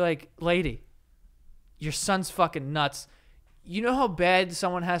 I'd be like, lady, your son's fucking nuts. You know how bad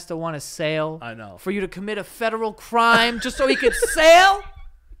someone has to want to sail? I know. For you to commit a federal crime just so he could sail?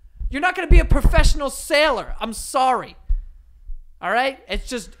 You're not going to be a professional sailor. I'm sorry. All right?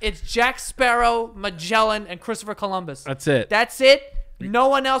 It's Jack Sparrow, Magellan, and Christopher Columbus. That's it. That's it. No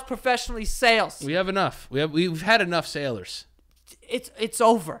one else professionally sails. We have enough. We've had enough sailors. It's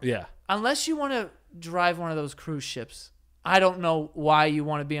over. Yeah. Unless you want to drive one of those cruise ships. I don't know why you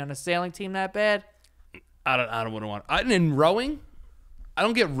want to be on a sailing team that bad. I don't want to. In rowing, I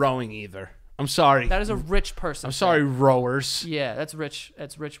don't get rowing either. I'm sorry. That is a rich person. I'm sorry, rowers. Yeah, that's rich.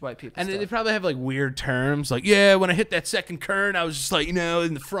 That's rich white people. And stuff. they probably have like weird terms. Like, yeah, when I hit that second current, I was just like, in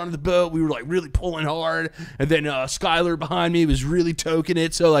the front of the boat, we were like really pulling hard. And then Skylar behind me was really toking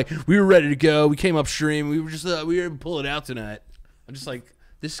it. So like we were ready to go. We came upstream. We were just we were able to pull it out tonight. I'm just like,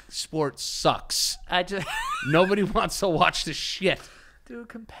 this sport sucks. Nobody wants to watch this shit. Dude,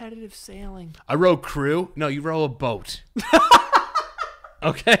 competitive sailing. I row crew. No, you row a boat.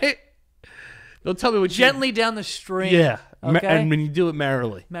 Okay? Don't tell me what Gently down the stream. Yeah. Okay? And when you do it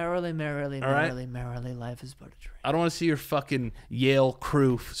merrily. Merrily, right? merrily, life is but a dream. I don't want to see your fucking Yale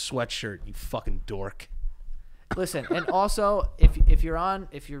crew sweatshirt, you fucking dork. Listen, and also if you're on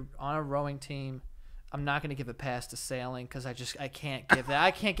a rowing team, I'm not going to give a pass to sailing because I can't give that.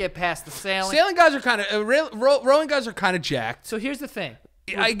 I can't get past the sailing. Sailing guys are kind of rowing guys are kind of jacked. So here's the thing.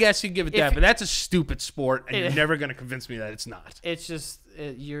 I guess you give it that, but that's a stupid sport, and you're never going to convince me that it's not. It's just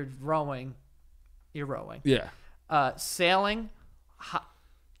you're rowing. You're rowing. Yeah. Sailing,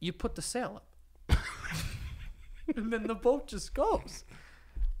 you put the sail up, and then the boat just goes.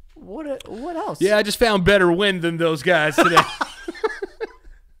 What else? Yeah, I just found better wind than those guys today.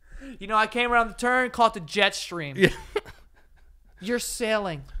 You know, I came around the turn, caught the jet stream. Yeah. You're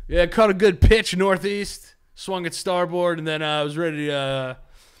sailing. Yeah, caught a good pitch northeast, swung at starboard, and then I was ready to,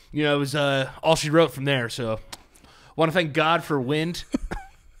 it was all she wrote from there. So, want to thank God for wind.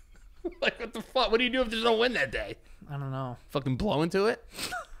 Like, what the fuck? What do you do if there's no wind that day? I don't know. Fucking blow into it?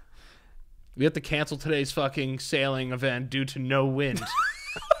 We have to cancel today's fucking sailing event due to no wind.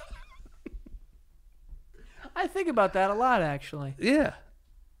 I think about that a lot, actually. Yeah.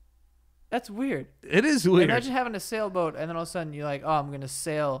 That's weird. It is weird. Imagine having a sailboat, and then all of a sudden you're like, oh, I'm going to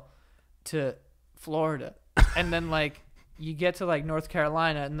sail to Florida. And then, like, you get to, like, North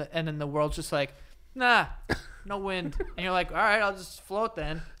Carolina, and then the world's just like, nah, no wind. And you're like, all right, I'll just float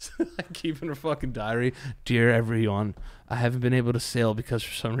then. Keeping a fucking diary. Dear everyone, I haven't been able to sail because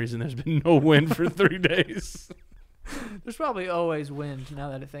for some reason there's been no wind for 3 days. There's probably always wind now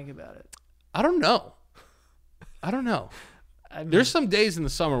that I think about it. I don't know. I mean, There's some days in the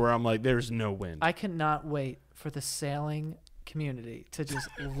summer where I'm like, there's no wind. I cannot wait for the sailing community to just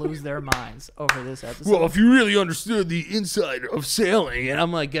lose their minds over this episode. Well, if you really understood the inside of sailing, and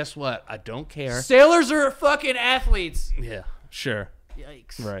I'm like, guess what? I don't care. Sailors are fucking athletes. Yeah, sure.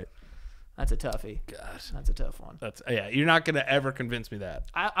 Yikes. Right. That's a toughie. God. That's a tough one. You're not gonna ever convince me that.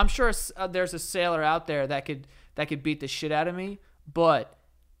 I'm sure there's a sailor out there that could beat the shit out of me, but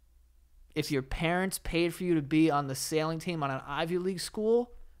if your parents paid for you to be on the sailing team on an Ivy League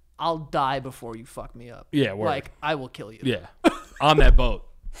school, I'll die before you fuck me up. Yeah, word. Like, I will kill you. Yeah, on that boat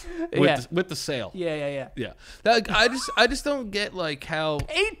Yeah. with the sail. Yeah. Like, I just don't get like how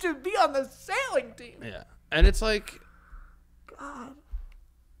Paid to be on the sailing team. Yeah, and it's like God.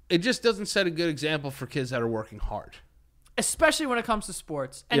 it just doesn't set a good example for kids that are working hard. Especially when it comes to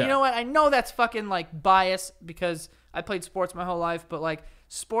sports. And Yeah. you know what? I know that's fucking, like, bias because I played sports my whole life, but, like,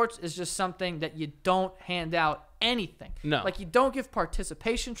 sports is just something that you don't hand out anything. No. Like, you don't give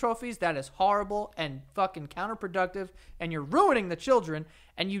participation trophies. That is horrible and fucking counterproductive, and you're ruining the children,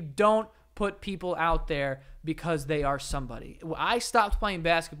 and you don't put people out there because they are somebody. I stopped playing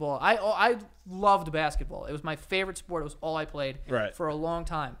basketball. I loved basketball. It was my favorite sport. It was all I played for a long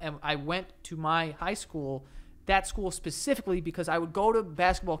time. And I went to my high school, that school specifically, because I would go to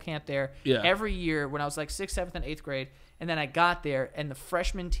basketball camp there every year when I was like 6th, 7th, and 8th grade. And then I got there, and the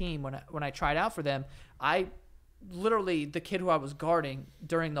freshman team, when I tried out for them, I literally, the kid who I was guarding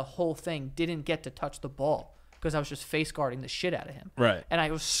during the whole thing didn't get to touch the ball because I was just face guarding the shit out of him. Right. And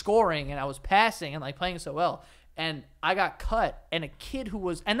I was scoring, and I was passing, and like playing so well. And I got cut, and a kid who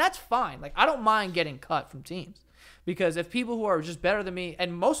was, and that's fine. Like, I don't mind getting cut from teams because if people who are just better than me,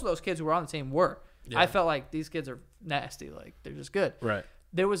 and most of those kids who were on the team were, I felt like these kids are nasty. Like, they're just good. Right.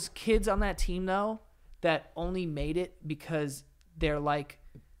 There was kids on that team, though, that only made it because they're like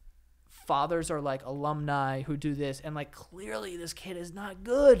fathers are like alumni who do this, and like clearly this kid is not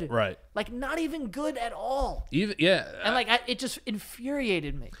good. Right. Like, not even good at all. And like it just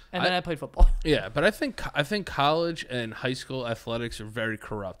infuriated me. And then I played football. Yeah, but I think college and high school athletics are very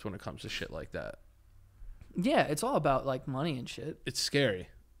corrupt when it comes to shit like that. Yeah, it's all about like money and shit. It's scary.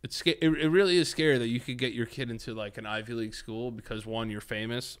 It really is scary that you could get your kid into like an Ivy League school because 1, you're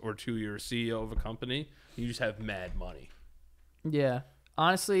famous, or 2, you're a CEO of a company. You just have mad money. Yeah.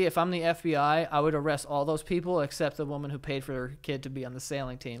 Honestly, if I'm the FBI, I would arrest all those people except the woman who paid for her kid to be on the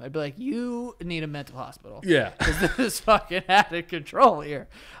sailing team. I'd be like, you need a mental hospital. Yeah. Because this is fucking out of control here.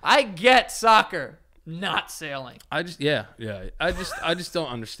 I get soccer, not sailing. I just don't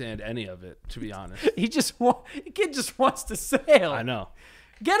understand any of it, to be honest. The kid just wants to sail. I know.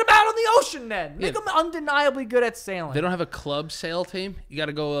 Get him out on the ocean then. Make him undeniably good at sailing. They don't have a club sail team. You got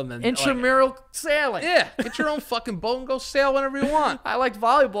to go and then intramural sailing. Yeah, get your own fucking boat and go sail whenever you want. I liked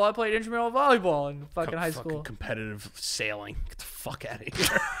volleyball. I played intramural volleyball in fucking high school. Fucking competitive sailing. Get the fuck out of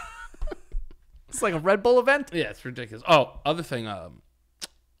here. It's like a Red Bull event. Yeah, it's ridiculous. Oh, other thing.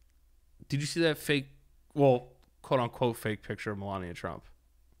 Did you see that fake, well, quote unquote fake picture of Melania Trump?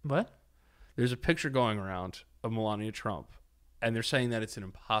 What? There's a picture going around of Melania Trump. And they're saying that it's an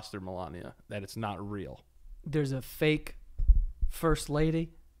imposter Melania, that it's not real. There's a fake first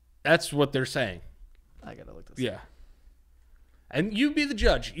lady? That's what they're saying. I gotta look this up. Yeah. And you be the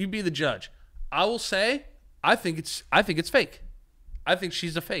judge. I will say I think it's fake. I think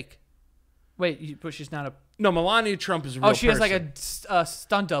she's a fake. Wait, but she's not a. No, Melania Trump is a real Oh, she person. has like a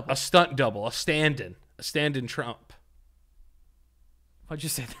stunt double. A stunt double, a stand-in Trump. Why'd you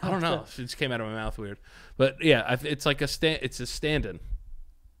say that? I don't know. It just came out of my mouth weird. But yeah, it's like it's a stand-in.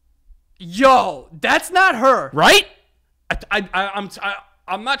 Yo, that's not her. Right?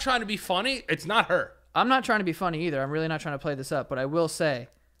 I'm not trying to be funny. It's not her. I'm not trying to be funny either. I'm really not trying to play this up, but I will say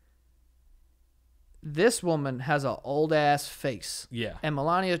this woman has an old ass face. Yeah. And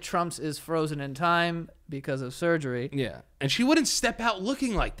Melania Trump's is frozen in time because of surgery. Yeah. And she wouldn't step out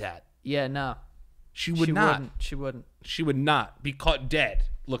looking like that. Yeah, no. She would not. She wouldn't. She would not be caught dead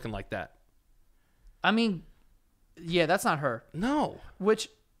looking like that. I mean, yeah, that's not her. No. Which,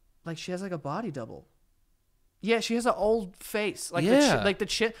 like, she has like a body double. Yeah, she has an old face. Like Yeah. the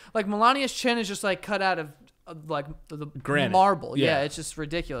chin, like Melania's chin is just like cut out of like the Granite. marble. Yeah. Yeah, it's just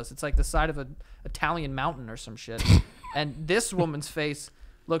ridiculous. It's like the side of an Italian mountain or some shit. And this woman's face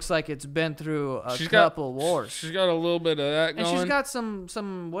looks like it's been through a couple wars. She's got a little bit of that going. And she's got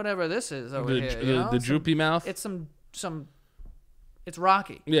some whatever this is over here. You know? The droopy mouth. It's it's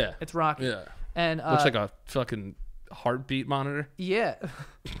rocky. Yeah. It's rocky. Yeah. And looks like a fucking heartbeat monitor. Yeah.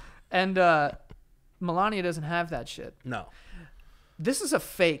 And Melania doesn't have that shit. No. This is a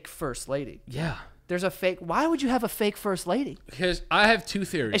fake first lady. Yeah. There's a fake. Why would you have a fake first lady? Because I have two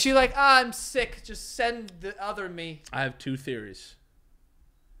theories. Is she like, I'm sick, just send the other me? I have two theories.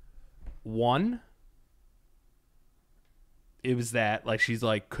 One, it was that like she's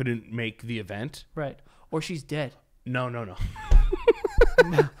like couldn't make the event. Right. Or she's dead. No.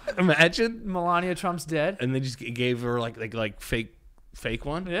 Imagine Melania Trump's dead. and they just gave her like fake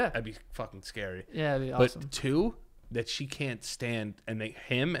one. Yeah. That'd be fucking scary. Yeah, that'd be But awesome. two, that she can't stand, and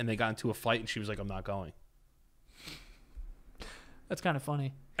they got into a fight, and she was like, "I'm not going." That's kind of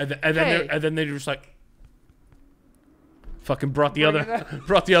funny. And Hey. then they just like fucking brought the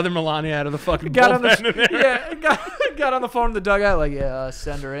other Melania out of the fucking Got on bullpen in there. got on the phone in the dugout like, yeah,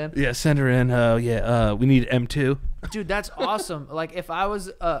 send her in. Yeah, send her in. We need M2. Dude, that's awesome. Like if I was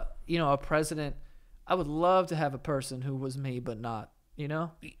a president, I would love to have a person who was me but not, you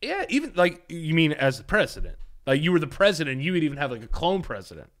know? Yeah, even like you mean as the president. Like you were the president, you would even have like a clone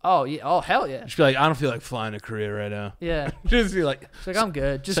president. Oh, yeah. Oh, hell yeah. Just be like, I don't feel like flying to Korea right now. Yeah. Just be like, It's like, I'm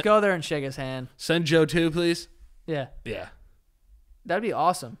good. Just go there and shake his hand. send Joe too, please. Yeah. Yeah. That'd be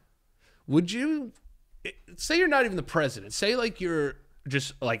awesome. Would you say you're not even the president? Say like you're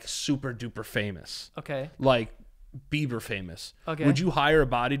just like super duper famous, Okay. like Bieber famous. Okay. Would you hire a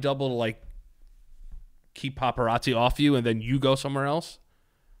body double to like keep paparazzi off you, and then you go somewhere else?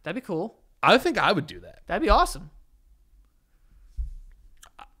 That'd be cool. I think I would do that. That'd be awesome.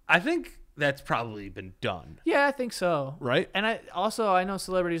 I think that's probably been done, Yeah, I think so. right? And I know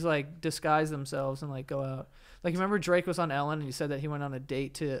celebrities like disguise themselves and like go out. Like remember Drake was on Ellen and he said that he went on a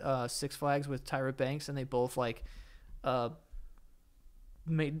date to Six Flags with Tyra Banks and they both like had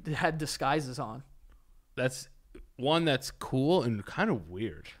disguises on. That's one that's cool and kind of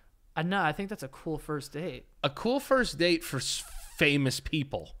weird. I think that's a cool first date. A cool first date for famous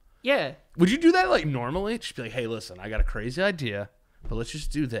people. Yeah. Would you do that like normally? Just be like, hey, listen, I got a crazy idea, but let's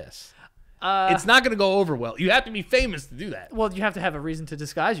just do this. It's not going to go over well. You have to be famous to do that. Well, you have to have a reason to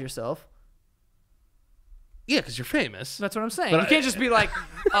disguise yourself. Yeah, because you're famous. That's what I'm saying. But you can't just be like,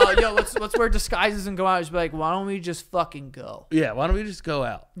 yo, let's wear disguises and go out. Just be like, why don't we just fucking go? Yeah, why don't we just go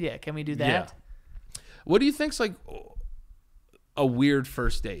out? Yeah, can we do that? Yeah. What do you think's like a weird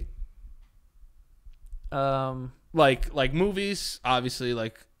first date? Like movies, obviously,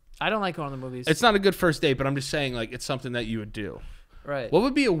 like I don't like going to the movies. it's not a good first date, but I'm just saying like it's something that you would do. Right. What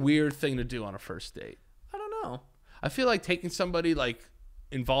would be a weird thing to do on a first date? I don't know. I feel like taking somebody like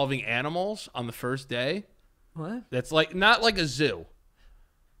involving animals on the first day. What? That's like not like a zoo.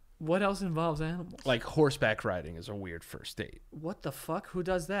 What else involves animals? Like horseback riding is a weird first date. What the fuck? Who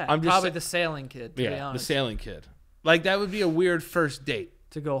does that? I'm just Probably sa- the sailing kid, to be Yeah, the honest. sailing kid. Like that would be a weird first date.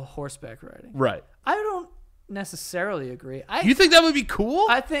 To go horseback riding. Right. I don't necessarily agree. You think that would be cool?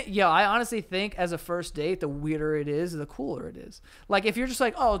 I honestly think as a first date, the weirder it is, the cooler it is. Like if you're just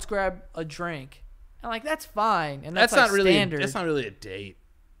like, oh, let's grab a drink. And like that's fine. And that's not like really standard. that's not really a date.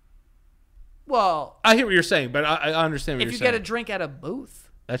 Well, I hear what you're saying, but I understand what if you're you saying. get a drink at a booth,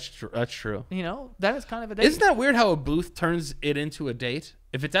 That's true. That's true. you know, that is kind of a date. Isn't that weird how a booth turns it into a date?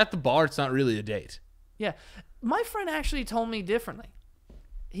 If it's at the bar, it's not really a date. Yeah. My friend actually told me differently.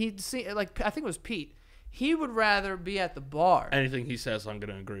 He'd see, like, I think it was Pete. He would rather be at the bar. Anything he says, I'm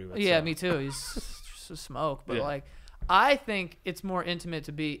going to agree with. Yeah, so. me too. He's just a smoke. But, Yeah. like, I think it's more intimate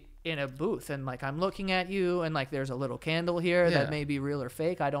to be in a booth and like I'm looking at you and like there's a little candle here Yeah. that may be real or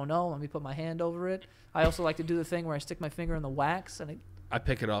fake. I don't know. Let me put my hand over it. I also like to do the thing where I stick my finger in the wax and I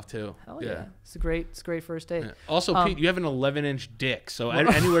pick it off too. hell yeah. It's a great first date. Yeah. Also, Pete, you have an 11-inch dick, so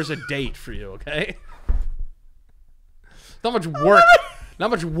anywhere's a date for you. Okay. Not much work. Not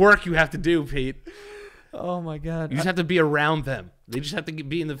much work you have to do, Pete. Oh my god. You just have to be around them. They just have to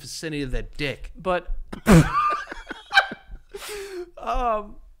be in the vicinity of that dick. But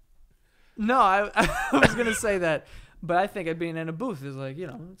no, I was gonna say that, but I think being in a booth is like,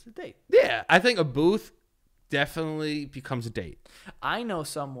 it's a date. Yeah, I think a booth definitely becomes a date. I know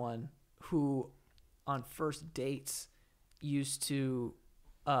someone who, on first dates, used to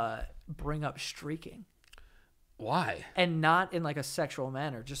bring up streaking, Why? and not in like a sexual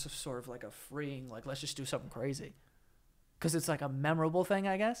manner, just a sort of like a freeing, like let's just do something crazy, because it's like a memorable thing,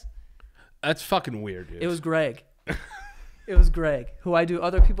 I guess. That's fucking weird, dude. It was Greg. It was Greg, who I do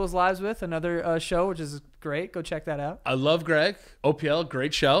Other People's Lives with, another show, which is great. Go check that out. I love Greg. OPL,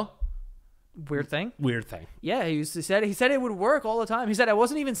 great show. Weird thing. Weird thing. Yeah, he said it would work all the time. He said I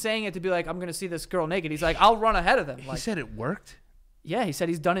wasn't even saying it to be like I'm gonna see this girl naked. He's like I'll run ahead of them. Like, He said it worked? yeah, he said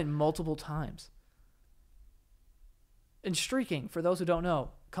he's done it multiple times. And streaking, for those who don't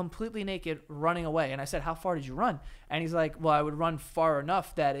know, completely naked, running away. And I said, how far did you run? And he's like, well, I would run far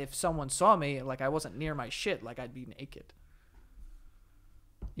enough that if someone saw me, like I wasn't near my shit, like I'd be naked.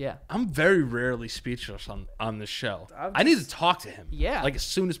 Yeah. I'm very rarely speechless on this show. I'm I need to talk to him. Yeah. Like as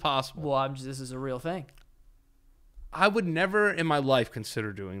soon as possible. Well, this is a real thing. I would never in my life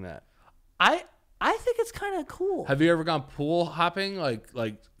consider doing that. I think it's kind of cool. Have you ever gone pool hopping,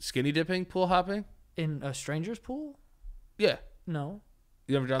 like skinny dipping, pool hopping? In a stranger's pool? Yeah. No.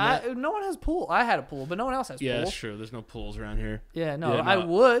 You ever done that? No one has pool. I had a pool, but no one else has Yeah, pool. that's true. There's no pools around here. Yeah, no, Yeah, I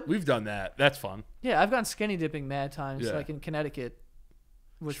would. We've done that. That's fun. Yeah, I've gone skinny dipping mad times, Yeah. like in Connecticut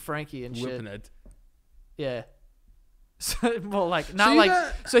with Frankie and Whipping shit. it. Yeah. So, well, like not you like.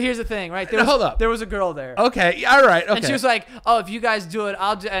 got- So here's the thing, right? Hold up. There was a girl there, Okay. Yeah, all right. Okay. and she was like, "Oh, if you guys do it,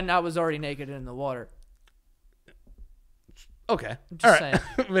 I'll do." And I was already naked in the water. okay. Just All right.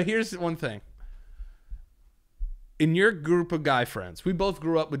 But here's one thing. In your group of guy friends, we both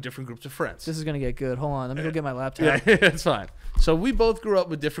grew up with different groups of friends. This is gonna get good. Hold on, let me go get my laptop. Yeah, it's fine. So we both grew up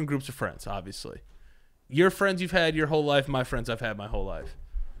with different groups of friends, obviously. Your friends you've had your whole life, my friends I've had my whole life.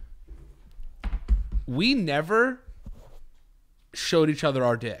 We never showed each other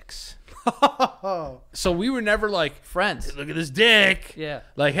our dicks. So we were never like, Friends. look at this dick. Yeah.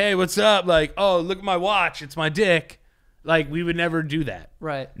 Like, hey, what's up? Like, oh, look at my watch. It's my dick. Like, we would never do that.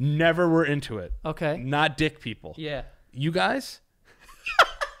 Right. Never were into it. Okay. Not dick people. Yeah. You guys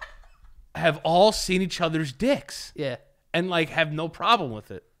have all seen each other's dicks Yeah. and like have no problem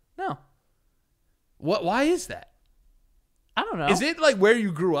with it. No, Why is that? I don't know. Is it like where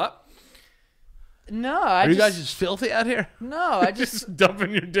you grew up? No, Are you guys just filthy out here? No, I just Just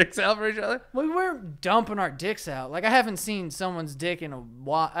dumping your dicks out for each other? we weren't dumping our dicks out. Like I haven't seen someone's dick in a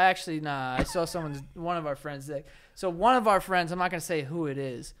while. Actually, nah. I saw one of our friends' dick. So one of our friends, I'm not gonna say who it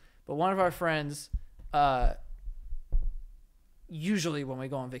is, but one of our friends, usually when we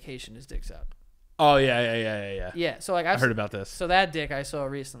go on vacation, his dick's out. Oh yeah. Yeah. So like I heard about this. So that dick I saw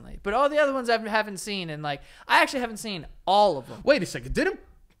recently, but all the other ones I haven't seen, and like I actually haven't seen all of them. Wait a second. Didn't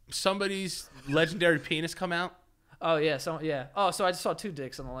somebody's legendary penis come out? Oh yeah. Oh, so I just saw two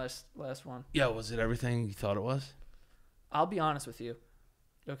dicks on the last one. Yeah, was it everything you thought it was? I'll be honest with you.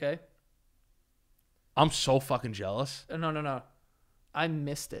 Okay. I'm so fucking jealous. No. I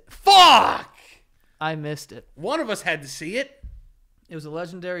missed it. Fuck! I missed it. One of us had to see it. It was a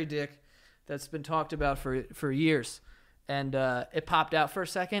legendary dick that's been talked about for years. And it popped out for a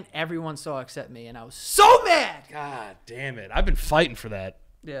second. Everyone saw except me, and I was so mad. God damn it. I've been fighting for that.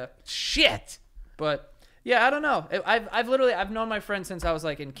 Yeah. Shit. But yeah, I don't know. I've known my friend since I was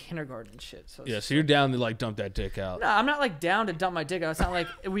like in kindergarten and shit. So Yeah, so you're down to like dump that dick out. no, I'm not like down to dump my dick out. It's not like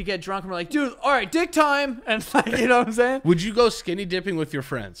we get drunk and we're like, dude, all right, dick time, and like, you know what I'm saying? Would you go skinny dipping with your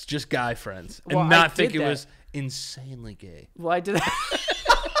friends, just guy friends, and Well, I not think did it that. was insanely gay? Well, I did that.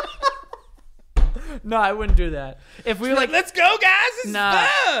 No, I wouldn't do that. If we were like, let's go, guys. This is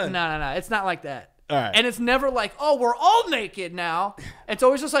fun. No. It's not like that. All right. And it's never like, oh, we're all naked now. It's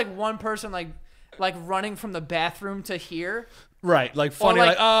always just like one person like running from the bathroom to here, Right, like funny, like-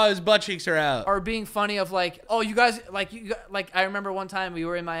 like, oh, his butt cheeks are out. or being funny of like, oh, you guys like I remember one time we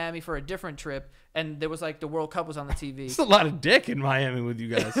were in Miami for a different trip, and there was like the World Cup was on the TV. There's a lot of dick in Miami with you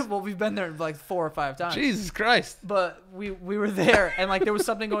guys. Well, we've been there like 4 or 5 times. Jesus Christ. But we were there, and like there was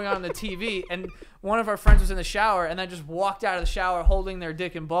something going on the TV, and one of our friends was in the shower, and then just walked out of the shower holding their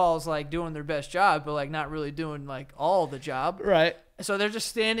dick and balls, like doing their best job, but like not really doing like all the job. Right. So they're just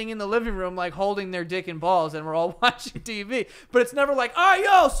standing in the living room, like holding their dick and balls, and we're all watching TV. But it's never like, oh,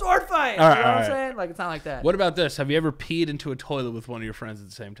 yo, sword fight. All right, you know all what I'm right. saying? Like, it's not like that. What about this? Have you ever peed into a toilet with one of your friends at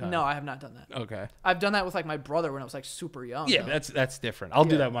the same time? No, I have not done that. Okay. I've done that with like my brother when I was like super young. Yeah, though. that's different. I'll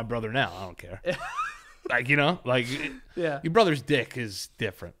do Yeah. that with my brother now. I don't care. Like, you know, like Yeah. your brother's dick is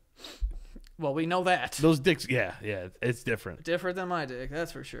different. Well, we know that. Those dicks, yeah, it's different. Different than my dick,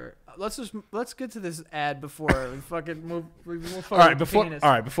 that's for sure. Let's get to this ad before we fucking move. We move forward. All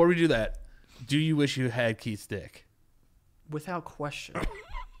right, before we do that, do you wish you had Keith's dick? Without question.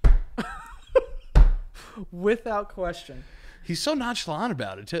 Without question. He's so nonchalant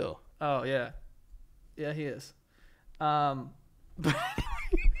about it too. Oh yeah, yeah he is.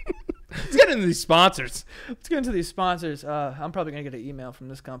 Let's get into these sponsors. Let's get into these sponsors. I'm probably going to get an email from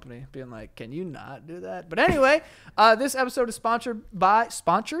this company being like, can you not do that? But anyway, this episode is sponsored by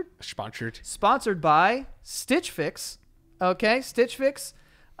Stitch Fix. Okay, Stitch Fix.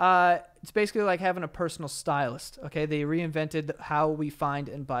 It's basically like having a personal stylist. Okay, they reinvented how we find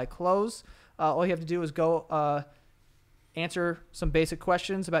and buy clothes. All you have to do is go answer some basic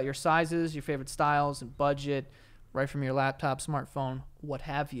questions about your sizes, your favorite styles, and budget, right from your laptop, smartphone, what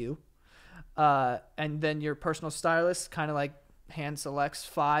have you. And then your personal stylist kind of like hand selects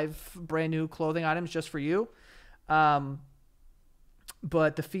 5 brand new clothing items just for you. But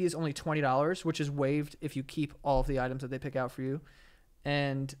the fee is only $20, which is waived if you keep all of the items that they pick out for you.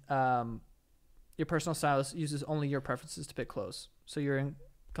 And your personal stylist uses only your preferences to pick clothes. So you're in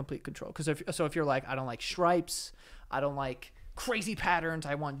complete control. Because if you're like, I don't like stripes, I don't like crazy patterns,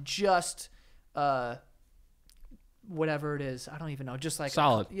 I want just whatever it is, I don't even know, just like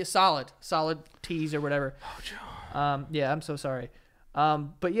solid tees or whatever. Oh, Joe. Yeah, I'm so sorry.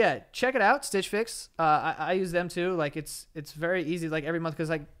 But yeah, check it out, Stitch Fix. I use them too. Like it's very easy, like every month, because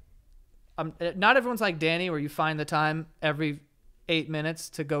like not everyone's like Danny where you find the time every 8 minutes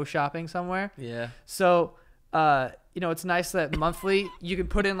to go shopping somewhere. Yeah. So it's nice that monthly you can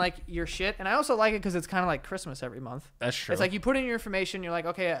put in like your shit, and I also like it because it's kind of like Christmas every month. That's true. It's like you put in your information, you're like,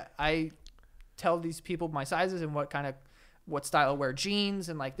 okay, I tell these people my sizes and what style I wear, jeans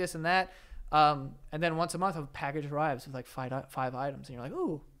and like this and that. And then once a month a package arrives with like five items, and you're like,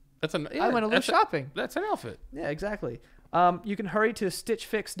 ooh, I went a little shopping. That's an outfit. Yeah, exactly. You can hurry to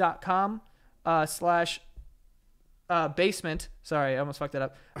stitchfix.com /basement. Sorry, I almost fucked that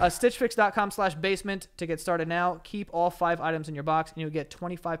up. Stitchfix.com/basement to get started now. Keep all 5 items in your box, and you'll get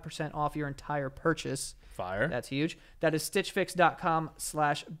 25% off your entire purchase. Fire. That's huge. That is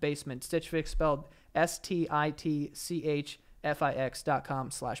stitchfix.com/basement. Stitch Fix spelled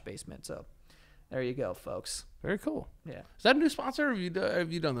STITCHFIX.com/basement. So there you go, folks. Very cool. Yeah. Is that a new sponsor? Or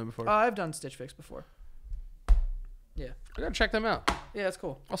have you done that before? I've done Stitch Fix before. Yeah. I gotta check them out. Yeah, that's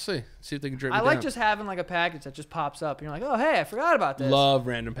cool. I'll see if they can drip me I like down. just having like a package that just pops up, and you're like, oh hey, I forgot about this. Love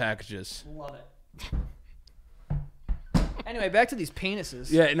random packages. Love it. Anyway, back to these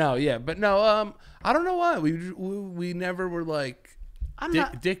penises. Yeah, but no. I don't know why we never were like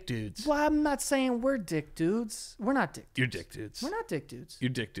dick dudes. Well, I'm not saying we're dick dudes. We're not dick dudes. You're dick dudes. We're not dick dudes. You're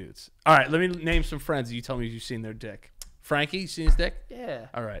dick dudes. All right, let me name some friends. You tell me if you've seen their dick. Frankie, you seen his dick? Yeah.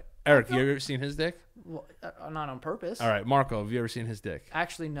 All right. Eric, you ever seen his dick? Well, not on purpose. All right. Marco, have you ever seen his dick?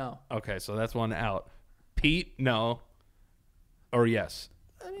 Actually, no. Okay, so that's one out. Pete, no. Or yes.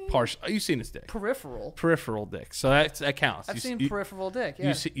 I mean, Partial. You've seen his dick. Peripheral dick. So that counts. I've seen peripheral dick.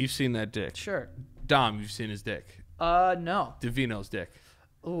 Yeah. You've seen that dick. Sure. Dom, you've seen his dick. No. Davino's dick.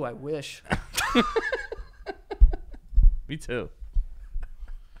 Ooh, I wish. Me too.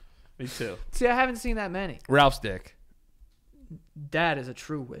 See, I haven't seen that many. Ralph's dick. That is a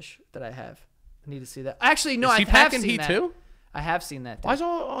true wish that I have. I need to see that. Actually, no, Is I he have packing seen heat that. too? I have seen that. Why's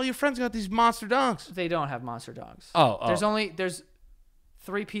all your friends got these monster dogs? They don't have monster dogs. Oh. There's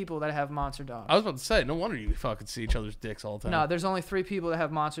 3 people that have monster dogs. I was about to say, no wonder you fucking see each other's dicks all the time. No, there's only 3 people that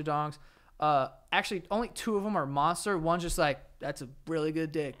have monster dogs. Actually, only 2 of them are monster. One's just like, that's a really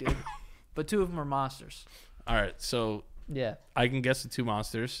good dick, dude. But 2 of them are monsters. All right, so Yeah. I can guess the 2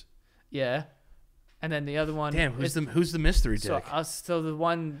 monsters. Yeah. And then the other one. Damn, who's the mystery dick? So the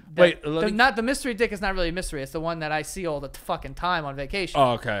one. Wait, not the mystery dick is not really a mystery. It's the one that I see all the fucking time on vacation.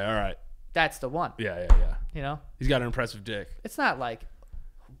 Oh, okay, all right. That's the one. Yeah. You know, He's got an impressive dick. it's not like,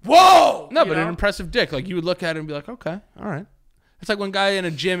 whoa. No, you but know? an impressive dick. Like you would look at it and be like, okay, all right. It's like when a guy in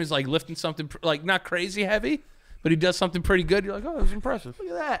a gym is like lifting something like not crazy heavy, but he does something pretty good. You're like, oh, that was impressive. Look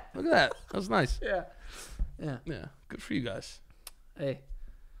at that. Look at that. That was nice. Yeah. Yeah. Yeah, good for you guys. Hey.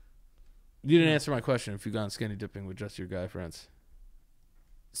 You didn't answer my question if you've gone skinny dipping with just your guy friends.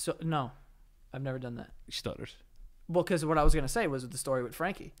 So no, I've never done that. He stutters. Well, because what I was gonna say was the story with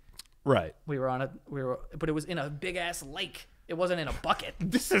Frankie. Right. But it was in a big ass lake. It wasn't in a bucket.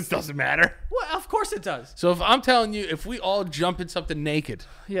 This doesn't matter. Well, of course it does. So if I'm telling you, if we all jump in something naked,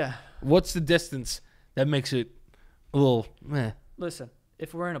 Yeah. what's the distance that makes it a little meh? Listen,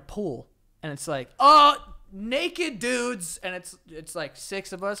 if we're in a pool and it's like, naked dudes, and it's like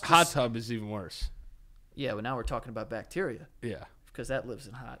 6 of us. Hot tub is even worse. Yeah, but now we're talking about bacteria Yeah. because that lives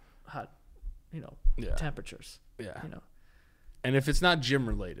in hot, Yeah. temperatures. Yeah. You know. And if it's not gym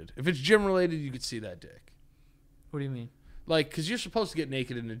related, if it's gym related, you could see that dick. What do you mean? Like, because you're supposed to get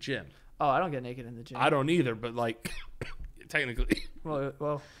naked in the gym. Oh, I don't get naked in the gym. I don't either, but like, technically.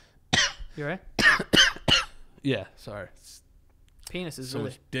 Well, you right? Yeah, sorry. Penis is So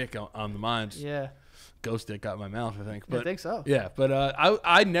really. much dick on the mind. Yeah, Ghost dick out my mouth, I think. I But think so. yeah, but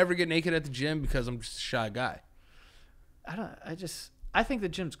I never get naked at the gym because I'm just a shy guy. I think the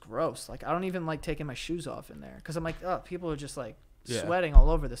gym's gross. Like, I don't even like taking my shoes off in there because I'm like, oh, people are just like Yeah. sweating all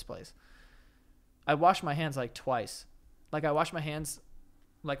over this place. I wash my hands like twice. Like, I wash my hands,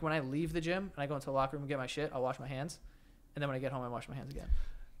 like when I leave the gym and I go into the locker room and get my shit, I'll wash my hands, and then when I get home, I wash my hands again.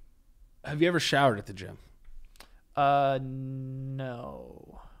 Have you ever showered at the gym?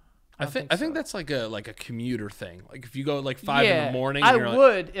 No. I think so. that's like a commuter thing. Like if you go at like 5 in the morning, I and you're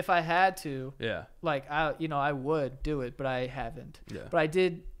would if I had to. yeah. Like, I would do it, but I haven't. Yeah. But I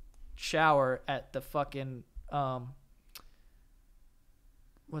did shower at the fucking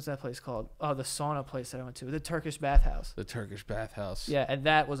what's that place called? Oh, the sauna place that I went to, the Turkish bathhouse. The Turkish bathhouse. Yeah, and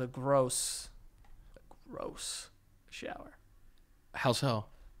that was a gross shower. How so?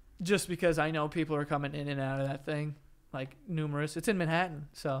 Just because I know people are coming in and out of that thing, like numerous. It's in Manhattan,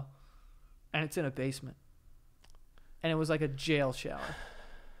 so, and it's in a basement, and it was like a jail shower.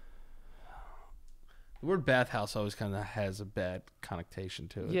 The word bathhouse always kind of has a bad connotation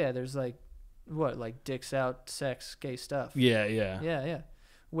to it. Yeah, there's like dicks out, sex, gay stuff. Yeah. Yeah.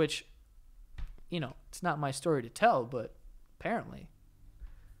 Which, it's not my story to tell, but apparently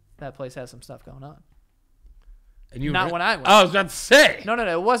that place has some stuff going on. And you Not when I went. I was about to say. No,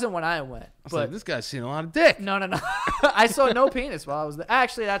 it wasn't when I went. I was But like, this guy's seen a lot of dick. no. I saw no penis while I was there.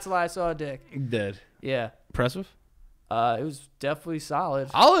 Actually, that's a lie. I saw a dick. Dead. Yeah. Impressive. It was definitely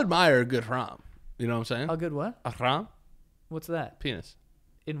solid. I'll admire a good ram. You know what I'm saying? A good what? A ram? What's that? Penis.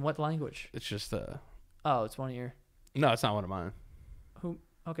 In what language? It's just Oh, it's one of your. no, it's not one of mine. Who?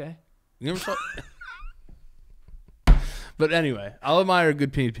 Okay. You never saw. But anyway, I'll admire a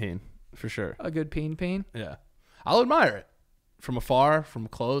good peen for sure. A good peen. Yeah, I'll admire it from afar, from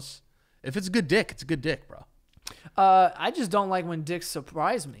close. If it's a good dick, it's a good dick, bro. I just don't like when dicks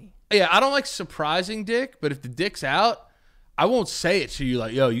surprise me. Yeah, I don't like surprising dick, but if the dick's out, I won't say it to you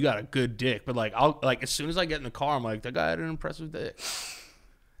like, yo, you got a good dick. But like, I'll like as soon as I get in the car, I'm like, that guy had an impressive dick.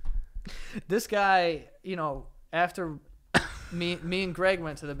 This guy, after me and Greg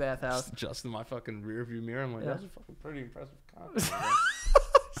went to the bathhouse. Just in my fucking rear view mirror, I'm like, Yeah. that's a fucking pretty impressive cock.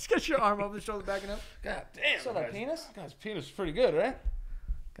 Just get your arm over the shoulder, backing up. God damn. Saw that penis? Guy's penis is pretty good, right?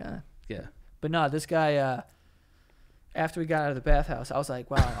 God. Yeah. But no, this guy. After we got out of the bathhouse, I was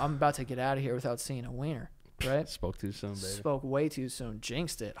like, wow, I'm about to get out of here without seeing a wiener, right? Spoke too soon, baby. Spoke way too soon.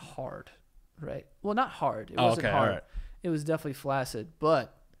 Jinxed it hard, right? Well, not hard. It Oh, wasn't okay, hard. alright. It was definitely flaccid,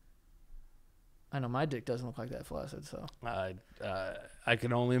 but I know my dick doesn't look like that flaccid, so. I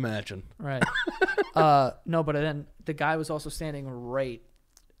can only imagine. Right. No, but then the guy was also standing right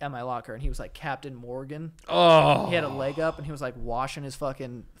at my locker, and he was like Captain Morgan. Oh. He had a leg up, and he was like washing his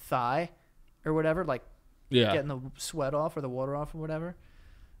fucking thigh or whatever, like Yeah. getting the sweat off or the water off or whatever.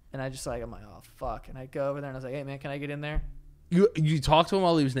 And I just like, I'm like, oh, fuck. And I go over there, and I was like, hey, man, can I get in there? You talked to him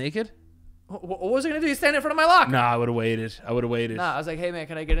while he was naked? What was I going to do? He's standing in front of my locker. Nah, I would have waited. Nah, I was like, hey, man,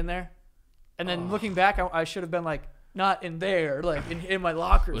 can I get in there? And then looking back, I should have been like, not in there, like in my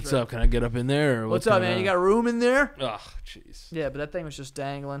locker. What's up? Can I get up in there? Or What's up, man? You got room in there? Oh, jeez. Yeah, but that thing was just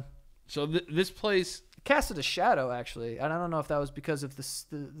dangling. So this place, It casted a shadow, actually. And I don't know if that was because of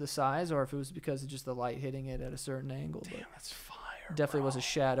the size or if it was because of just the light hitting it at a certain angle. damn, But that's fire. definitely was a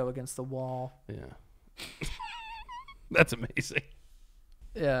shadow against the wall. Yeah. That's amazing.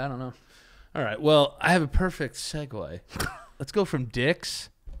 Yeah, I don't know. All right. Well, I have a perfect segue. Let's go from dicks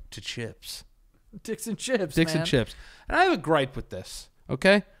to chips. Dicks and chips, Dicks man. and chips. And I have a gripe with this.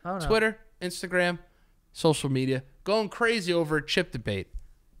 Okay? Oh, no. Twitter, Instagram, social media, going crazy over a chip debate.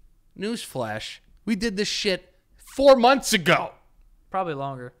 Newsflash. We did this shit 4 months ago. Probably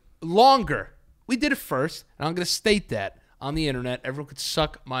longer. Longer. We did it first, and I'm gonna state that on the internet. Everyone could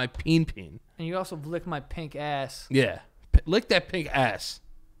suck my peen. And you also lick my pink ass. Yeah, lick that pink ass.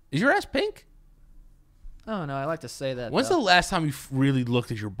 Is your ass pink? Oh no, I like to say that. When's the last time you really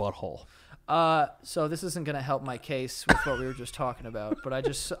looked at your butthole? So this isn't gonna help my case with what we were just talking about, but I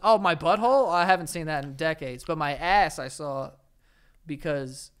just my butthole. I haven't seen that in decades, but my ass I saw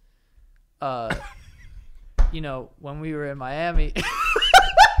because, when we were in Miami.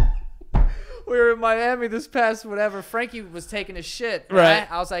 We were in Miami this past whatever. Frankie was taking a shit. Right.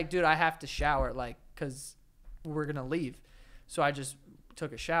 I was like, dude, I have to shower, like, because we're going to leave. So I just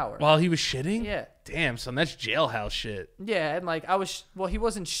took a shower. While he was shitting? Yeah. Damn, son, that's jailhouse shit. Yeah, and, like, he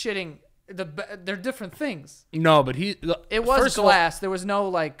wasn't shitting. They're different things. No, but It was first of glass. There was no,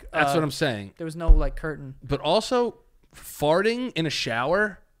 like... that's what I'm saying. There was no, like, curtain. But also, farting in a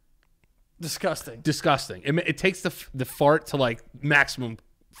shower... Disgusting. Disgusting. It takes the fart to, like, maximum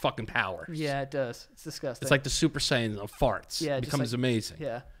fucking power. Yeah, it does. It's disgusting. It's like the Super Saiyan of farts. Yeah, It becomes amazing.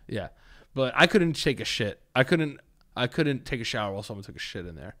 Yeah. Yeah. But I couldn't take a shit. I couldn't take a shower while someone took a shit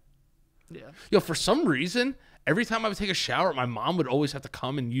in there. Yeah. Yo, for some reason, every time I would take a shower, my mom would always have to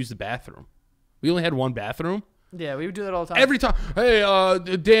come and use the bathroom. We only had one bathroom. Yeah, we would do that all the time. Every time. Hey,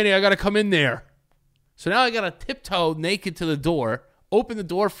 Danny, I got to come in there. So now I got to tiptoe naked to the door, open the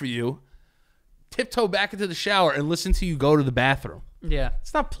door for you, tiptoe back into the shower, and listen to you go to the bathroom. Yeah.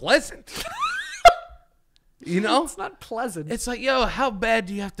 It's not pleasant. You know? It's not pleasant. It's like, yo, how bad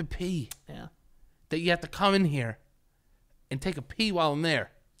do you have to pee? Yeah. That you have to come in here and take a pee while I'm there.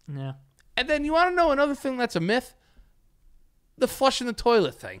 Yeah. And then you want to know another thing that's a myth? The flushing the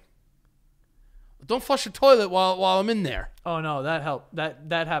toilet thing. Don't flush the toilet while I'm in there. Oh, no, that helped. That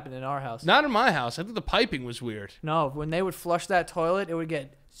happened in our house. Not in my house. I think the piping was weird. No, when they would flush that toilet, it would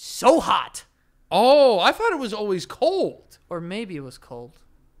get so hot. Oh, I thought it was always cold. Or maybe it was cold.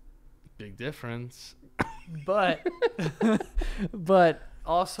 Big difference. But but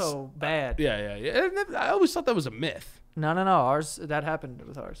also bad. Yeah. I always thought that was a myth. No. Ours, that happened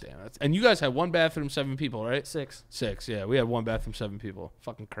with ours. Damn. And you guys had one bathroom, 7 people, right? 6. 6, yeah. We had one bathroom, 7 people.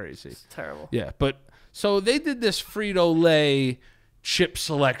 Fucking crazy. It's terrible. Yeah, but so they did this Frito-Lay chip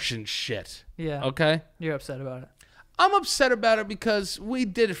selection shit. Yeah. Okay? You're upset about it. I'm upset about it because we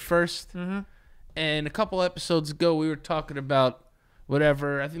did it first. Mm-hmm. And a couple episodes ago, we were talking about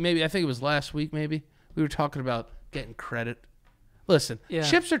whatever. I think it was last week, maybe. We were talking about getting credit. Listen,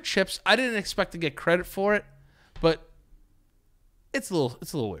 chips are chips. I didn't expect to get credit for it, but it's a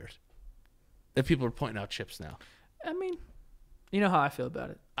little weird that people are pointing out chips now. I mean, you know how I feel about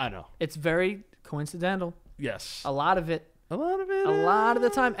it. I know. It's very coincidental. Yes. A lot of it. A lot of the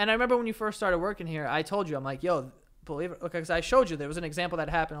time. And I remember when you first started working here, I told you, I'm like, yo, believe it. Okay, because I showed you there was an example that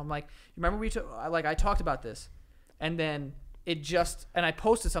happened. I'm like, you remember I talked about this, and then and I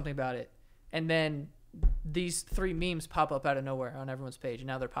posted something about it, and then these 3 memes pop up out of nowhere on everyone's page, and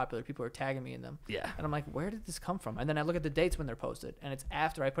now they're popular. People are tagging me in them. Yeah. And I'm like, where did this come from? And then I look at the dates when they're posted, and it's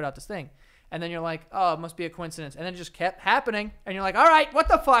after I put out this thing. And then you're like, oh, it must be a coincidence. And then it just kept happening, and you're like, all right, what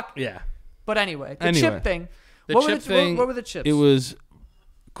the fuck? Yeah. But anyway, the chip thing. What were the chips? It was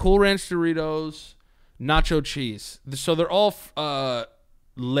Cool Ranch Doritos, nacho cheese. So they're all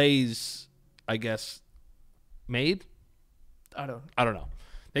Lay's, I guess, made? I don't know.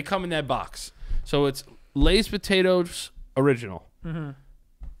 They come in that box. So it's Lay's potatoes original,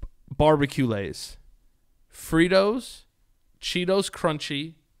 barbecue Lay's, Fritos, Cheetos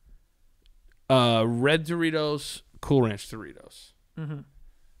crunchy, red Doritos, Cool Ranch Doritos. Mm-hmm.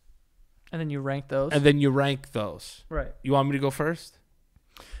 And then you rank those? And then you rank those. Right. You want me to go first?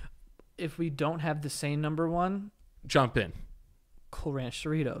 If we don't have the same number one, jump in. Cool Ranch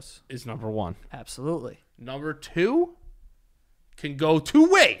Doritos is number 1. Absolutely. Number 2 can go 2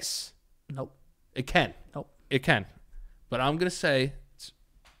 ways. Nope. It can. Nope. It can. But I'm going to say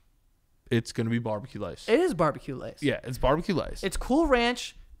it's going to be barbecue Lay's. It is barbecue Lay's. Yeah, it's barbecue Lay's. It's Cool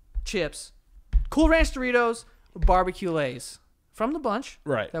Ranch chips, Cool Ranch Doritos, barbecue Lay's. From the bunch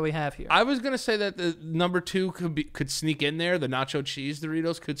that we have here. I was going to say that the number 2 could sneak in there. The nacho cheese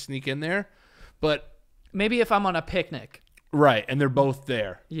Doritos could sneak in there. But maybe if I'm on a picnic. Right, and they're both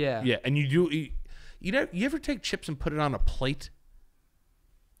there. Yeah. Yeah, and you ever take chips and put it on a plate?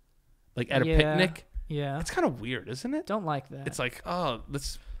 Like at a picnic? Yeah. It's kind of weird, isn't it? Don't like that. It's like, oh,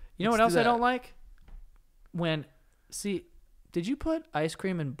 let's You know what else I don't like? Did you put ice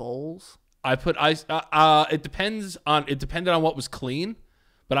cream in bowls? I put ice. It depended on what was clean,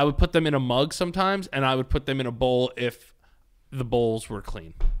 but I would put them in a mug sometimes, and I would put them in a bowl if the bowls were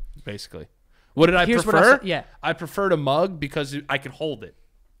clean. Basically, what did I prefer? I preferred a mug because I could hold it.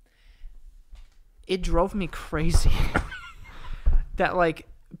 It drove me crazy that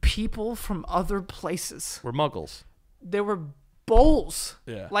people from other places. We're muggles. There were bowls.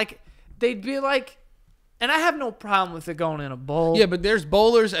 Yeah. Like, they'd be like, and I have no problem with it going in a bowl. Yeah, but there's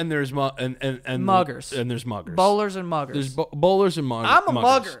bowlers and there's and muggers. And there's muggers. Bowlers and muggers. There's bowlers and muggers. I'm a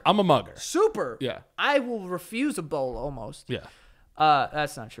mugger. I'm a mugger. Super. Yeah. I will refuse a bowl almost. Yeah.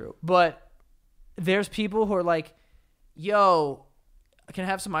 That's not true. But there's people who are like, yo, can I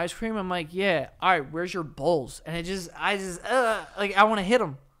have some ice cream? I'm like, yeah. All right, where's your bowls? And I want to hit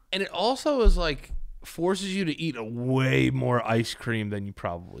them. And it also is like forces you to eat a way more ice cream than you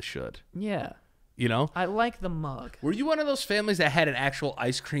probably should. Yeah. You know? I like the mug. Were you one of those families that had an actual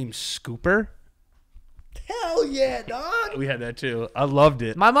ice cream scooper? Hell yeah, dog. We had that too. I loved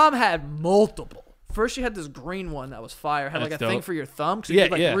it. My mom had multiple. First, she had this green one that was fire. Had like That's a thing dope. for your thumb, so you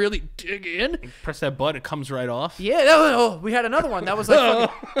could like really dig in. You press that button, it comes right off. Yeah, we had another one that was like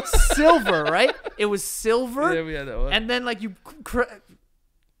fucking silver, right? It was silver. Yeah, we had that one. And then like you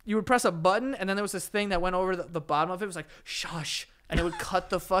would press a button, and then there was this thing that went over the bottom of it. It was like shush, and it would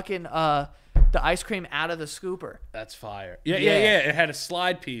cut the fucking the ice cream out of the scooper. That's fire. Yeah. It had a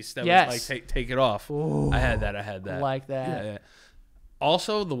slide piece that was like take it off. Ooh, I had that. Like that. Yeah.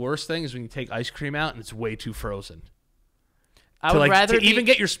 Also, the worst thing is when you take ice cream out and it's way too frozen. I would rather even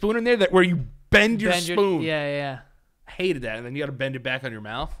get your spoon in there where you bend your spoon. Yeah. I hated that, and then you got to bend it back on your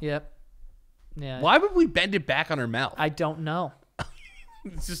mouth. Yep. Yeah. Why would we bend it back on our mouth? I don't know.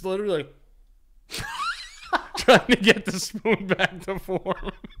 It's just literally like trying to get the spoon back to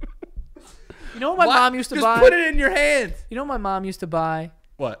form. You know what my mom used to buy? Just put it in your hand. You know what my mom used to buy?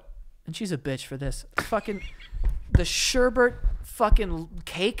 What? And she's a bitch for this. Fucking the sherbet fucking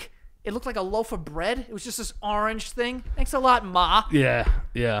cake. It looked like a loaf of bread. It was just this orange thing. Thanks a lot, Ma. Yeah.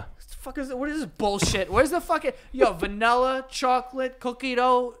 What is this bullshit? Where's the fucking vanilla, chocolate, cookie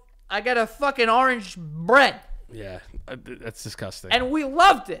dough? I got a fucking orange bread. Yeah, that's disgusting. And we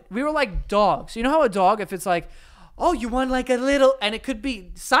loved it. We were like dogs. You know how a dog, if it's like, oh, you want like a little, and it could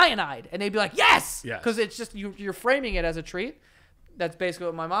be cyanide, and they'd be like, yes, because it's just you're framing it as a treat. That's basically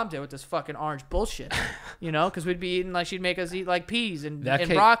what my mom did with this fucking orange bullshit, because we'd be eating like she'd make us eat like peas and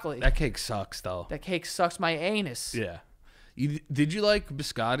broccoli. That cake sucks though. That cake sucks my anus. Yeah. Did you like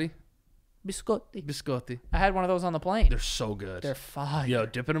biscotti? Biscotti. I had one of those on the plane. They're so good. They're fire. Yo,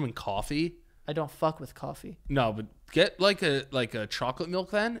 dipping them in coffee. I don't fuck with coffee. No, but get like a chocolate milk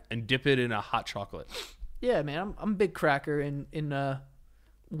then and dip it in a hot chocolate. Yeah, man, I'm a big cracker in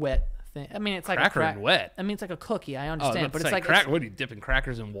wet thing. I mean, it's like cracker and wet. I mean, it's like a cookie. I understand, but it's like what are you dipping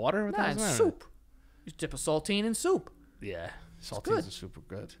crackers in water? What it's soup. You dip a saltine in soup. Yeah, saltines and soup are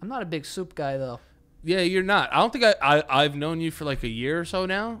good. I'm not a big soup guy though. Yeah, you're not. I don't think I've known you for like a year or so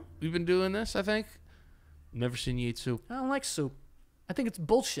now. We've been doing this. I think. Never seen you eat soup. I don't like soup. I think it's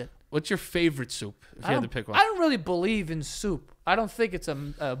bullshit. What's your favorite soup? If you had to pick one, I don't really believe in soup. I don't think it's a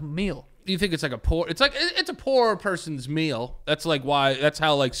meal. You think it's like it's a poor person's meal. That's like why. That's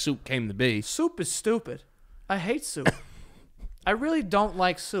how like soup came to be. Soup is stupid. I hate soup. I really don't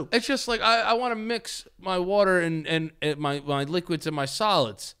like soup. It's just like I want to mix my water and my liquids and my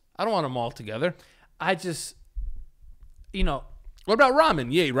solids. I don't want them all together. I just, What about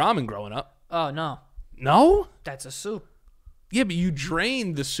ramen? You ate ramen growing up. Oh no. No? That's a soup. Yeah, but you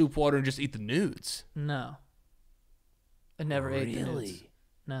drain the soup water and just eat the nudes. No. I never ate the nudes.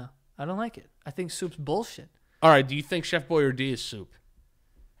 No. I don't like it. I think soup's bullshit. All right, do you think Chef Boyardee is soup?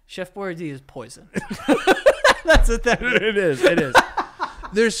 Chef Boyardee is poison. That's what that is. It is.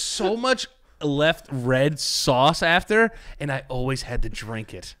 There's so much left red sauce after, and I always had to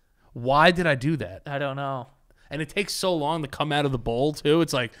drink it. Why did I do that? I don't know. And it takes so long to come out of the bowl, too.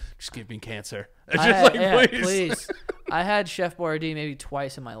 It's like, just give me cancer. It's just please. I had Chef Boyardee maybe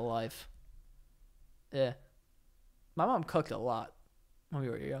twice in my life. Yeah. My mom cooked a lot when we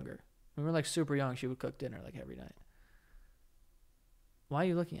were younger. When we were like super young, she would cook dinner like every night. Why are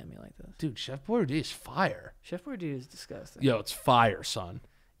you looking at me like this? Dude, Chef Boyardee is fire. Chef Boyardee is disgusting. Yo, it's fire, son.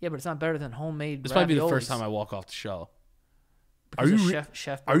 Yeah, but it's not better than homemade This raviolis. might be the first time I walk off the show. Because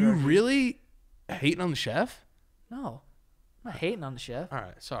Chef Are you Boyardee. really hating on the chef? No. I'm not hating on the chef. All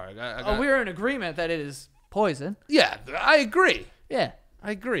right, sorry. We're in agreement that it is poison. Yeah, I agree. Yeah.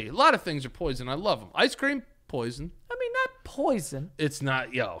 I agree. A lot of things are poison. I love them. Ice cream, poison. I mean, not poison. It's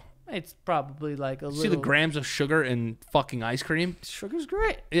not, yo. It's probably like a little... See the grams of sugar in fucking ice cream? Sugar's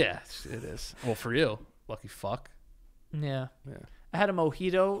great. Yeah, it is. Well, for you. Lucky fuck. Yeah. I had a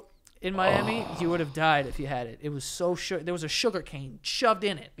mojito in Miami. You would have died if you had it. It was so sugar. There was a sugar cane shoved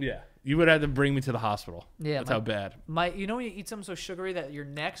in it. Yeah. You would have to bring me to the hospital. Yeah. That's how bad. You know when you eat something so sugary that your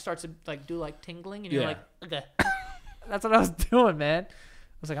neck starts to do tingling and you're like, okay. That's what I was doing, man.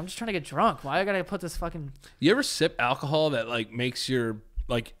 I was like, I'm just trying to get drunk. Why I gotta put this fucking... You ever sip alcohol that like makes your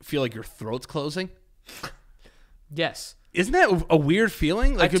like feel like your throat's closing? Yes. Isn't that a weird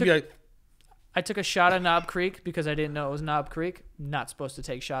feeling? Like it'd be like, I took a shot of Knob Creek because I didn't know it was Knob Creek. Not supposed to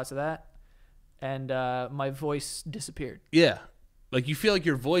take shots of that. And my voice disappeared. yeah. Like you feel like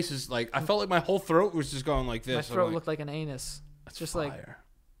your voice is like, I felt like my whole throat was just going like this. My throat like, looked like an anus. that's just fire.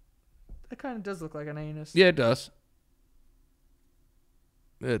 like, it kind of does look like an anus. Yeah, it does.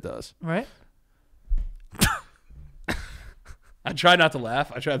 It does. Right? I tried not to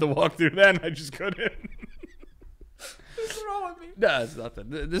laugh. I tried to walk through that and I just couldn't. What's wrong with me? No, it's nothing.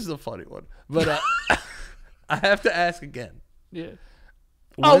 This is a funny one. But I have to ask again. Yeah.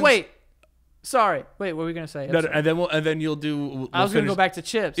 When's- Wait. Sorry. Wait, what were we going to say? I'm No, sorry. and then you'll do. We'll I was going to finish- go back to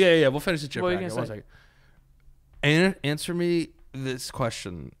chips. Yeah. We'll finish the chip. What were you packet. gonna One say? second. And answer me this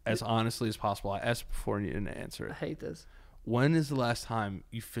question as honestly as possible. I asked before and you didn't answer I it. hate this. When is the last time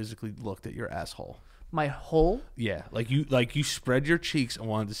you physically looked at your asshole? My whole... Yeah, like you spread your cheeks and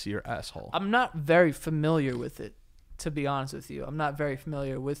wanted to see your asshole. I'm not very familiar with it, to be honest with you. I'm not very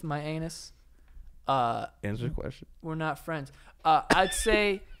familiar with my anus. Answer the question. We're not friends. I'd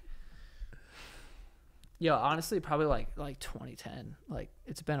say... Yo, honestly, probably like 2010. Like,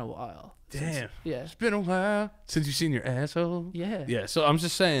 it's been a while. Damn. Yeah. It's been a while since you've seen your asshole. Yeah. Yeah, so I'm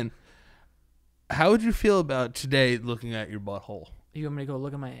just saying, how would you feel about today looking at your butthole? You want me to go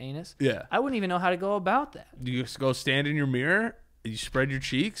look at my anus? Yeah. I wouldn't even know how to go about that. Do you just go stand in your mirror, you spread your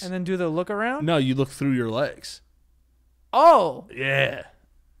cheeks? And then do the look around? No, you look through your legs. Oh! Yeah.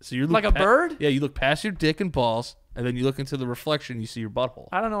 So you look Like a bird? Yeah, you look past your dick and balls, and then you look into the reflection, you see your butthole.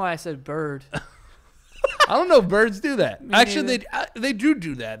 I don't know why I said bird. I don't know if birds do that. Me Actually, neither. they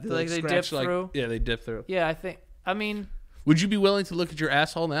do that. Like they dip through? Yeah, they dip through. Yeah, I mean, Would you be willing to look at your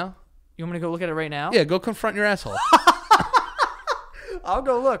asshole now? you want me to go look at it right now? Yeah, go confront your asshole. I'll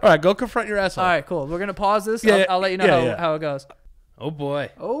go look. All right, go confront your asshole. All right, cool. We're going to pause this. Yeah, I'll let you know yeah. how it goes. Oh boy.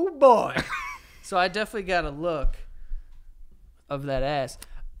 Oh, boy. So I definitely got a look of that ass.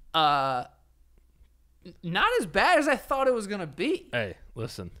 Not as bad as I thought it was going to be. Hey,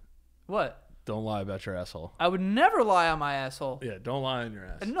 listen. What? Don't lie about your asshole. I would never lie on my asshole. Yeah, don't lie on your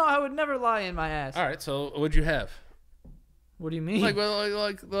ass. No, I would never lie in my ass. All right, so what'd you have? What do you mean?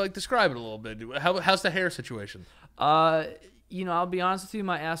 Like describe it a little bit. How's the hair situation? I'll be honest with you,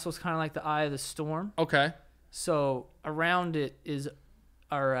 my asshole's kind of like the eye of the storm. Okay. So around it is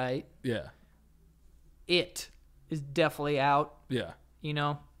all right. Yeah. It is definitely out, Yeah. you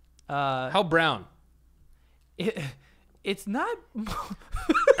know. How brown? It's not.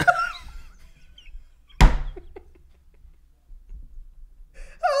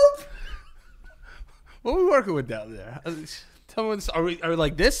 What are we working with down there? Tell me what's, are we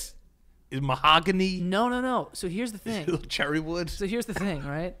like this? Is mahogany? No. So here's the thing. Cherry wood? So here's the thing,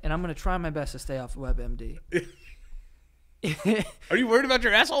 right? And I'm gonna try my best to stay off WebMD. Are you worried about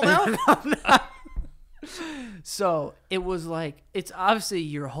your asshole now? So it was like, it's obviously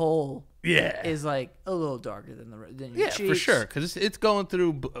your hole Yeah. is like a little darker than your Yeah, cheeks. for sure. Because it's going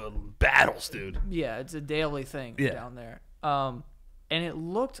through battles, dude. Yeah, it's a daily thing Yeah. down there. And it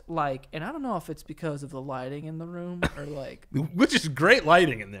looked like, and I don't know if it's because of the lighting in the room or like, Which is great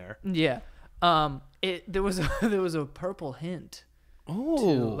lighting in there. yeah. There was a purple hint Oh.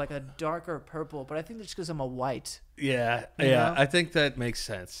 to like a darker purple, but I think that's just because I'm a white. Yeah. You Yeah. know? I think that makes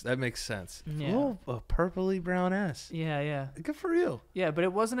sense. That makes sense. Yeah. Oh, a purpley brown ass. Yeah. Good for you. Yeah, but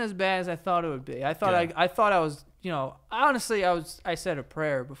it wasn't as bad as I thought it would be. I thought Yeah. I thought I was, honestly, I said a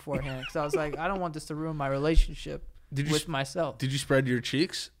prayer beforehand because I was like, I don't want this to ruin my relationship with myself. Did you spread your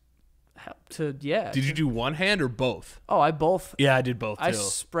cheeks? Did you do one hand or both? Oh, I both. Yeah, I did both too. I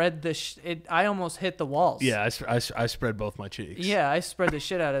spread I almost hit the walls. Yeah, I spread both my cheeks. Yeah, I spread the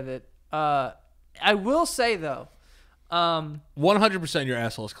shit out of it. I will say though, 100% your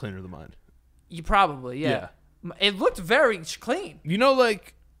asshole is cleaner than mine. you probably yeah. It looked very clean. You know,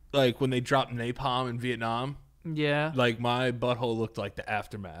 like when they dropped napalm in Vietnam, Yeah. like my butthole looked like the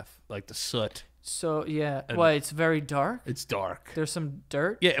aftermath, like the soot. So yeah, And- well, it's very dark. It's dark. There's some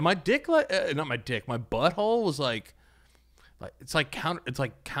dirt. Yeah, and my dick, not my dick, my butthole was like it's like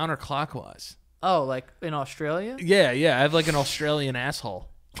counterclockwise. Oh, like in Australia? Yeah, I have like an Australian asshole.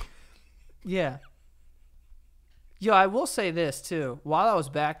 Yeah. Yo, I will say this too. While I was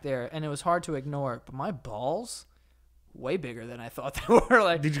back there, and it was hard to ignore, but my balls, way bigger than I thought they were.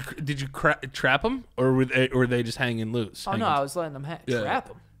 Like, Did you trap them, or were they just hanging loose? oh no, I was letting them trap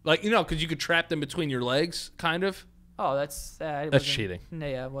them. Like, because you could trap them between your legs, kind of. Oh, that's cheating. No,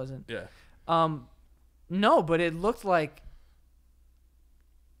 yeah, it wasn't. Yeah. No, but it looked like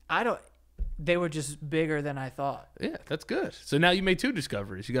they were just bigger than I thought. Yeah, that's good. So now you made 2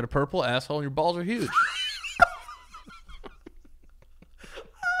 discoveries. You got a purple asshole and your balls are huge.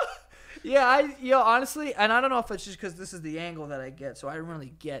 honestly, and I don't know if it's just because this is the angle that I get, so I don't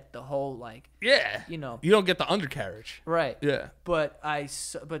really get the whole like, Yeah. you know, You don't get the undercarriage. right? Yeah. But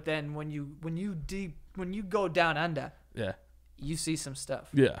but then when you go down under, Yeah. you see some stuff,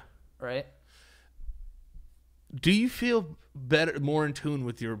 Yeah. right? Do you feel better, more in tune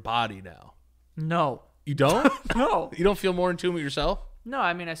with your body now? No, You don't? no, You don't feel more in tune with yourself? no.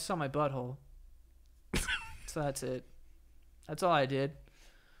 I mean, I saw my butthole, so that's it. That's all I did.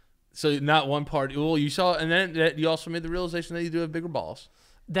 So not one part. Well, you saw, and then you also made the realization that you do have bigger balls.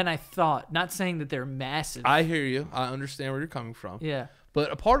 Then I thought, not saying that they're massive. I hear you. I understand where you're coming from. Yeah,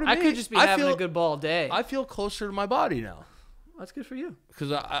 But a part of me, I could just be having a good ball day. I feel closer to my body now That's good for you.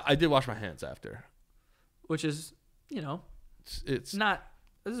 because I did wash my hands after. Which is, you know, It's not.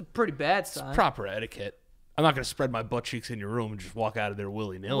 This is a pretty bad sign. proper etiquette. I'm not going to spread my butt cheeks in your room and just walk out of there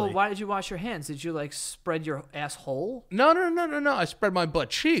willy nilly. Well, why did you wash your hands? Did you like spread your asshole? No. I spread my butt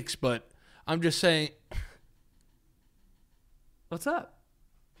cheeks, but I'm just saying What's up?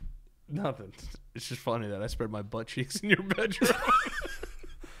 nothing. It's just funny that I spread my butt cheeks in your bedroom.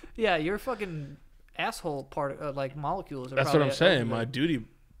 Yeah, your fucking asshole part, like molecules. Are That's what probably I'm saying. everywhere. My duty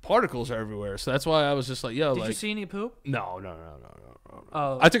particles are everywhere, so that's why I was just like, yo, Did like, you see any poop? no.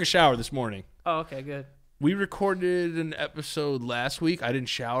 Oh. I took a shower this morning. Oh, okay, good. We recorded an episode last week. I didn't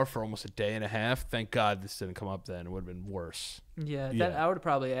shower for almost a day and a half. Thank God this didn't come up then. It would have been worse. Yeah, that Yeah. I would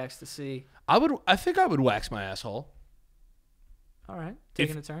probably ask to see. I think I would wax my asshole. All right,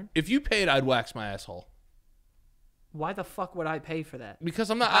 taking a turn. If you paid, I'd wax my asshole. Why the fuck would I pay for that? Because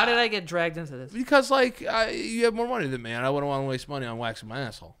I'm not. How did I get dragged into this? Because like you have more money than me, and I wouldn't want to waste money on waxing my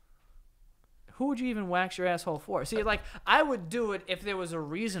asshole. Who would you even wax your asshole for? See, like, I would do it if there was a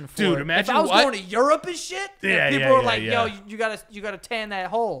reason for Dude, it. imagine if I was what- going to Europe and shit, Yeah, and people yeah, were yeah, like, yeah. "Yo, you gotta tan that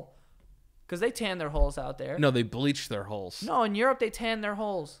hole," because they tan their holes out there. No, they bleach their holes. No, in Europe they tan their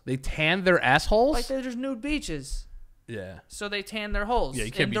holes. They tan their assholes. Like there's nude beaches, Yeah. so they tan their holes Yeah,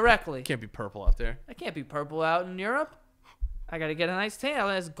 you can't indirectly. be can't be purple out there. I can't be purple out in Europe. I gotta get a nice tan.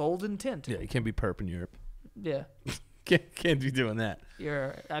 It has golden tint. Yeah, you can't be perp in Europe. Yeah, Can't be doing that.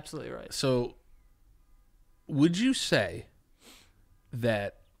 you're absolutely right. So, would you say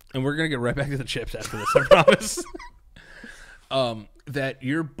that? And we're gonna get right back to the chips after this. I promise. That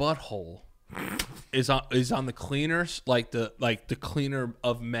your butthole is on the cleaners, like the cleaner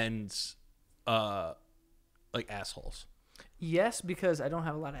of men's, like assholes. Yes, because I don't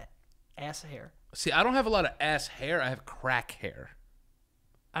have a lot of ass hair. See, I don't have a lot of ass hair. I have crack hair.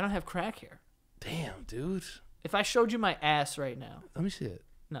 I don't have crack hair. Damn, dude. If I showed you my ass right now, Let me see it.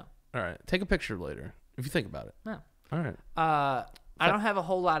 no, All right, take a picture later if you think about it. no. All right. I don't have a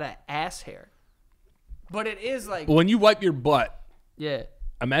whole lot of ass hair, but it is like, When you wipe your butt, yeah.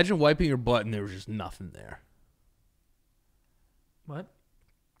 imagine wiping your butt and there was just nothing there. What?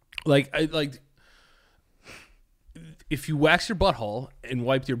 Like if you wax your butthole and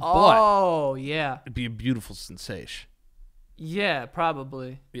wiped your butt, Oh yeah, it'd be a beautiful sensation. yeah,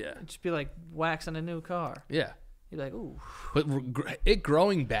 probably. Yeah. It'd just be like waxing a new car. Yeah. You're like, ooh, But it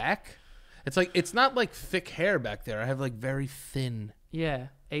growing back, it's like it's not like thick hair back there. I have like very thin, yeah,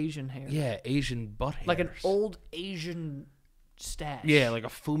 Asian hair. yeah, Asian butt hairs. Like an old Asian stash. Yeah, like a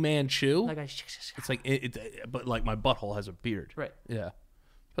Fu Manchu. Like a. It's like but like my butthole has a beard. Right. Yeah.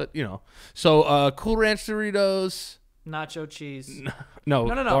 But you know, so Cool Ranch Doritos. Nacho cheese. No,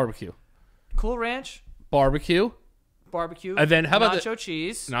 No. barbecue. Cool Ranch, Barbecue. barbecue. And then how about nacho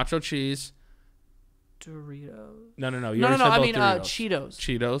cheese? Nacho cheese. Doritos. No. You No. already said I both mean Doritos. Cheetos.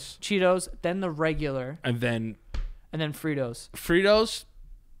 Cheetos. Cheetos, then the regular, And then and then Fritos. Fritos.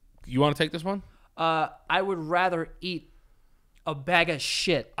 You want to take this one? I would rather eat a bag of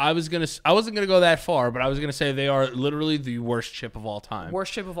shit. I wasn't gonna go that far, but I was gonna say they are literally the worst chip of all time.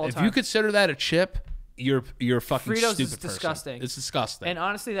 Worst chip of all If time. you consider that a chip, you're a fucking Fritos stupid is person. disgusting. It's disgusting. And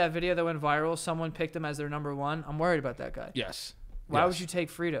honestly, that video that went viral, someone picked him as their number one. I'm worried about that guy. yes. Why Yes. would you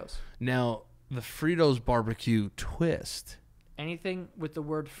take Fritos? Now the Fritos barbecue twist. Anything with the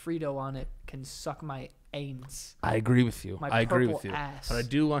word Frito on it can suck my anus. I agree with you. My I agree purple with you. ass. But I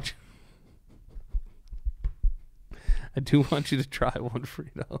do want you. I do want you to try one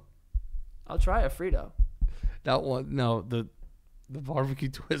Frito. I'll try a Frito. Not one. No, the barbecue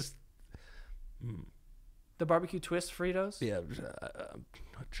twist. The barbecue twist Fritos? Yeah.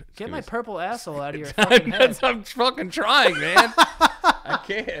 Get my purple asshole out of your fucking head. I'm fucking trying, man. I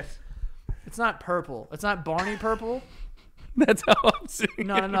can't. It's not purple. It's not Barney purple. That's how I'm seeing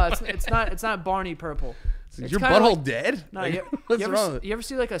No. It's not Barney purple. Is It's your kinda butthole like- dead? No, Like, you what's ever, wrong? you ever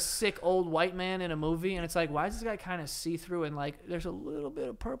see like a sick old white man in a movie, and it's like, why is this guy kind of see through and like there's a little bit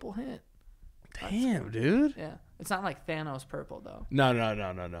of purple hint? Damn, dude. Yeah, it's not like Thanos purple though.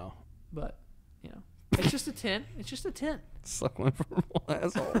 No. But it's just a tint. It's just a tint. Suck my purple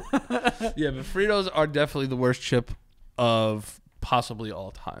asshole. Yeah, but Fritos are definitely the worst chip of possibly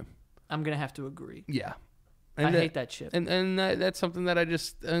all time. I'm gonna have to agree. Yeah, I hate that chip. And that's something that I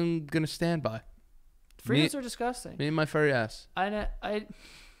just am gonna stand by. Fritos are disgusting. Me and my furry ass.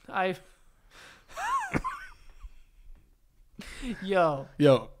 Yo,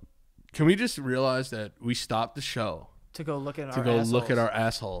 can we just realize that we stopped the show to go look at our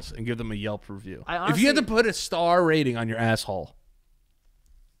assholes and give them a Yelp review? Honestly, if you had to put a star rating on your asshole,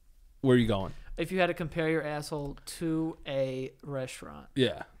 where are you going? If you had to compare your asshole to a restaurant,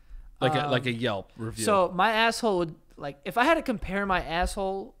 yeah, like a Yelp review. So my asshole would if I had to compare my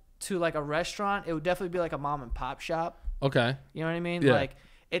asshole to like a restaurant, it would definitely be like a mom and pop shop. Okay, you know what I mean? Yeah. Like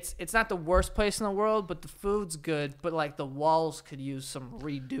it's not the worst place in the world, but the food's good. But like the walls could use some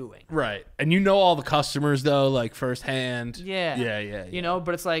redoing. Right, and you know all the customers though, like firsthand. Yeah.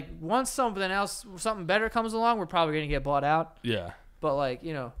 But it's like once something better comes along, we're probably gonna get bought out. Yeah. But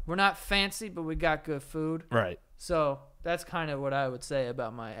we're not fancy, but we got good food. Right. So that's kind of what I would say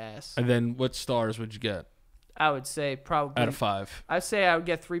about my ass. And then what stars would you get? I would say probably out of 5. I'd say I would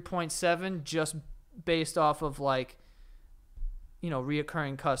get 3.7 just based off of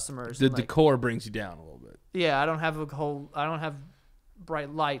reoccurring customers. The decor brings you down a little bit. Yeah, I don't have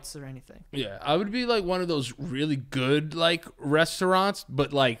bright lights or anything. Yeah, I would be like one of those really good restaurants,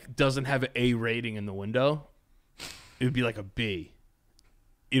 but doesn't have an A rating in the window. It would be like a B.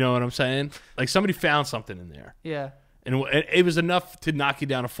 You know what I'm saying? Like somebody found something in there. Yeah. And it was enough to knock you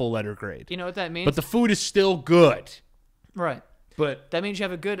down a full letter grade. You know what that means? But the food is still good. Right. But that means you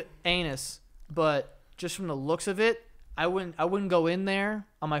have a good anus, but just from the looks of it, I wouldn't go in there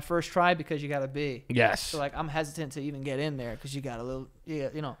on my first try because you got a B. Yes. So I'm hesitant to even get in there because you got a little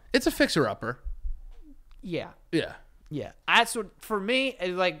It's a fixer upper. Yeah. Yeah. Yeah. That's what for me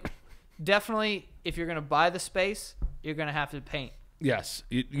definitely if you're gonna buy the space, you're gonna have to paint. Yes.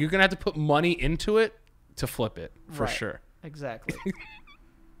 You're gonna have to put money into it to flip it for sure. Exactly.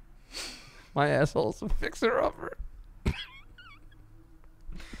 My asshole's a fixer upper.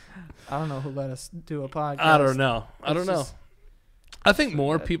 I don't know who let us do a podcast. I don't know. I think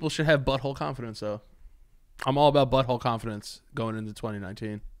more people should have butthole confidence, though. I'm all about butthole confidence going into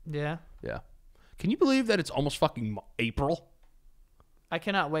 2019. Yeah? Yeah. Can you believe that it's almost fucking April? I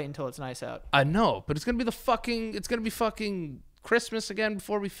cannot wait until it's nice out. I know, but it's going to be fucking Christmas again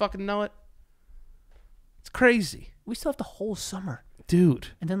before we fucking know it. It's crazy. We still have the whole summer. Dude.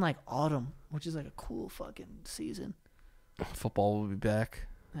 And then autumn, which is a cool fucking season. Football will be back.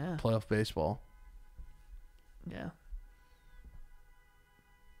 Yeah. Playoff baseball. Yeah.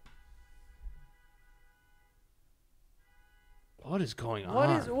 What is going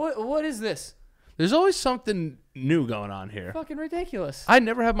on? What is this? There's always something new going on here. Fucking ridiculous. I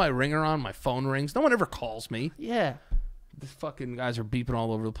never have my ringer on. My phone rings. No one ever calls me. Yeah. The fucking guys are beeping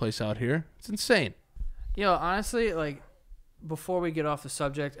all over the place out here. It's insane. Yo, honestly, before we get off the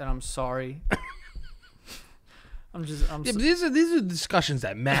subject, and I'm sorry. But these are the discussions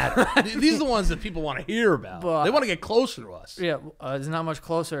that matter. These are the ones that people want to hear about. They want to get closer to us. Yeah, it's not much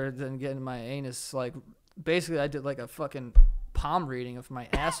closer than getting my anus. Basically, I did a fucking palm reading of my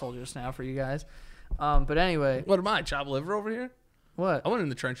asshole just now for you guys. But anyway. What am I, chopped liver over here? What? I went in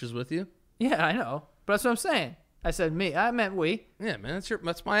the trenches with you. Yeah, I know. But that's what I'm saying. I said me. I meant we. Yeah, man.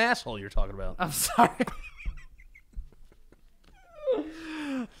 That's my asshole you're talking about. I'm sorry.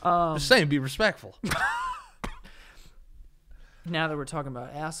 Just saying, be respectful. Now that we're talking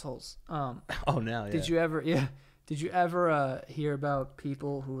about assholes. Now, yeah. Did you ever hear about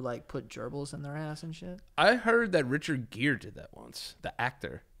people who put gerbils in their ass and shit? I heard that Richard Gere did that once. The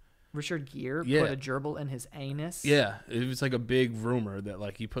actor. Richard Gere Yeah. put a gerbil in his anus? Yeah. It was a big rumor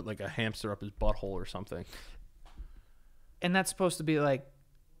that he put a hamster up his butthole or something. And that's supposed to be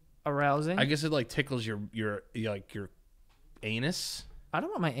arousing? I guess it tickles your anus. I don't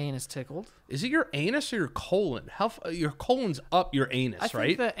want my anus tickled. Is it your anus or your colon? Your colon's up your anus, right? I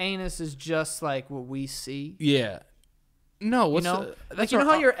think the anus is just what we see. Yeah. No, what's you know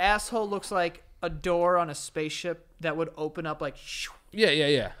how your asshole looks like a door on a spaceship that would open up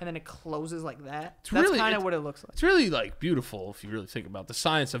yeah. And then it closes like that? That's really, kind of what it looks like. It's really beautiful if you really think about the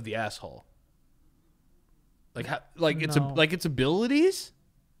science of the asshole. Its abilities?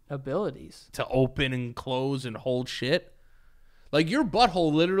 Abilities. To open and close and hold shit. Your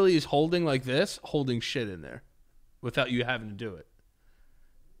butthole literally is holding holding shit in there without you having to do it.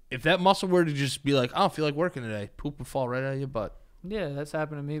 If that muscle were to just be I don't feel like working today, poop would fall right out of your butt. Yeah, that's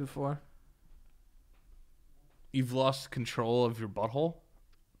happened to me before. You've lost control of your butthole?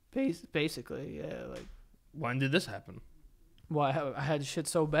 Basically, yeah. When did this happen? Well, I had shit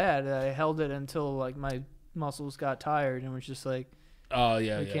so bad that I held it until like my muscles got tired and was just like, oh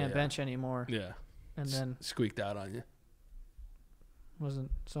yeah, I can't bench anymore. Yeah, And then squeaked out on you.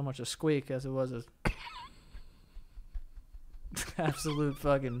 Wasn't so much a squeak as it was a absolute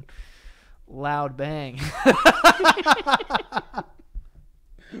fucking loud bang.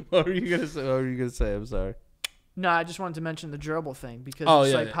 What were you gonna say? What were you gonna say? I'm sorry. No, I just wanted to mention the gerbil thing because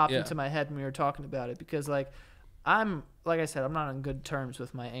it just popped into my head when we were talking about it. Because like I said, I'm not on good terms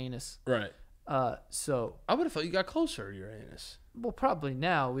with my anus. Right. So I would have thought you got closer to your anus. Well, probably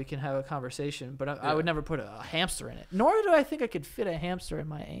now we can have a conversation, but I would never put a hamster in it. Nor do I think I could fit a hamster in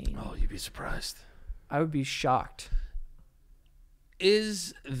my anus. Oh, you'd be surprised. I would be shocked.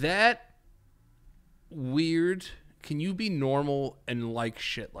 Is that weird? Can you be normal and like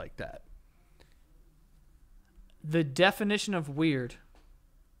shit like that? The definition of weird.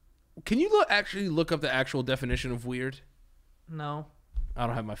 Can you actually look up the actual definition of weird? No. I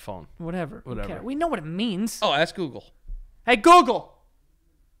don't have my phone. Whatever. We know what it means. Oh, ask Google. Hey, Google.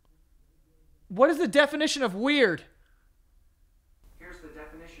 What is the definition of weird? Here's the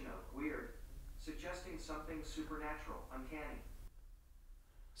definition of weird. Suggesting something supernatural, uncanny.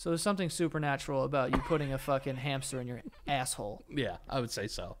 So there's something supernatural about you putting a fucking hamster in your asshole. Yeah, I would say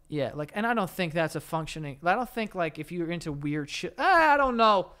so. Yeah, like, and I don't think that's a functioning. I don't think like if you're into weird shit. I don't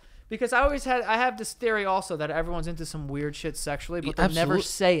know, because I have this theory also that everyone's into some weird shit sexually, but they'll never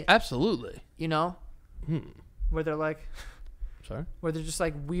say it. Absolutely. You know, where they're like, sorry, where they're just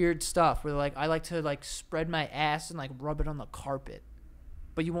like weird stuff. Where they're like, I like to like spread my ass and like rub it on the carpet,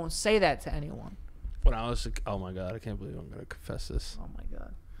 but you won't say that to anyone. When I was, oh my god, I can't believe I'm gonna confess this. Oh my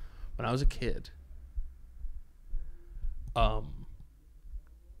god. When I was a kid, no,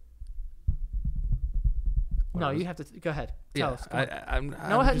 you have to go ahead. Tell us.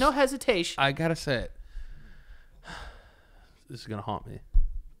 No hesitation. I gotta say it. This is gonna haunt me,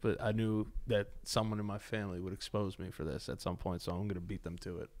 but I knew that someone in my family would expose me for this at some point, so I'm gonna beat them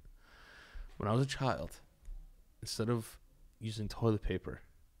to it. When I was a child, instead of using toilet paper,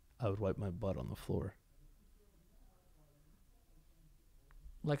 I would wipe my butt on the floor.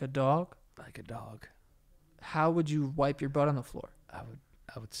 Like a dog? Like a dog. How would you wipe your butt on the floor? I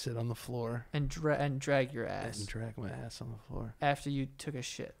would sit on the floor and drag your ass. And drag my ass on the floor. After you took a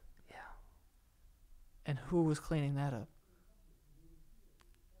shit. Yeah. And who was cleaning that up?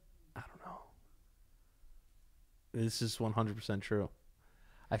 I don't know. This is 100% true.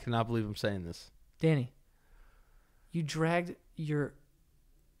 I cannot believe I'm saying this. Danny, you dragged your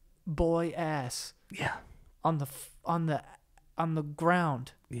boy ass. Yeah. On the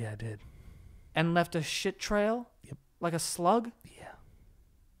ground. Yeah, I did. And left a shit trail? Yep. Like a slug? Yeah.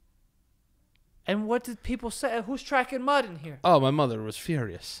 And what did people say? Who's tracking mud in here? Oh, my mother was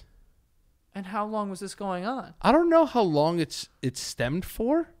furious. And how long was this going on? I don't know how long it's stemmed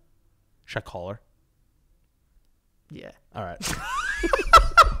for. Should I call her? Yeah. All right.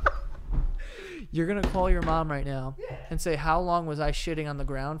 You're going to call your mom right now and say, how long was I shitting on the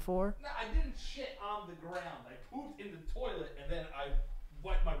ground for? No, I didn't shit on the ground. I pooped in the toilet and then I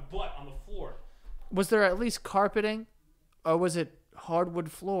wiped my butt on the floor. Was there at least carpeting? Or was it hardwood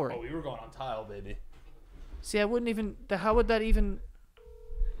flooring? Oh, we were going on tile, baby. See, I wouldn't even... How would that even...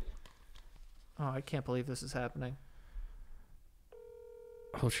 Oh, I can't believe this is happening.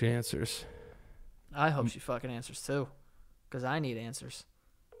 I hope she answers. I hope she fucking answers, too. Because I need answers.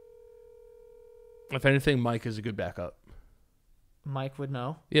 If anything, Mike is a good backup. Mike would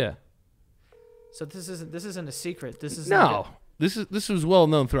know? Yeah. So this isn't a secret. This is no. This was well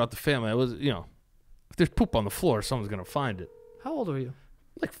known throughout the family. I was, if there's poop on the floor, someone's gonna find it. How old were you?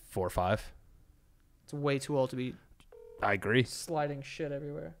 Like 4 or 5. It's way too old to be. I agree. Sliding shit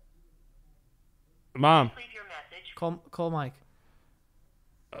everywhere. Mom. Leave your message. Call Mike.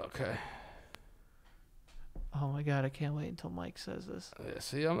 Okay. Oh my god, I can't wait until Mike says this. Yeah,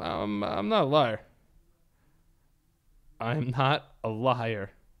 see, I'm not a liar. I'm not a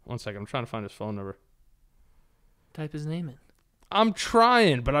liar. One second, I'm trying to find his phone number. Type his name in. I'm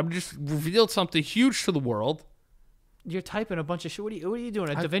trying, but I've just revealed something huge to the world. You're typing a bunch of shit. What are you doing?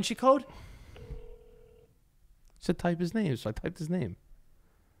 A Da Vinci Code? It said type his name, so I typed his name.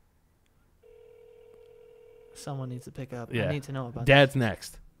 Someone needs to pick up. Yeah. I need to know about Dad's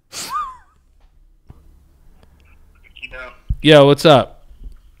next. Yeah. Yo, what's up?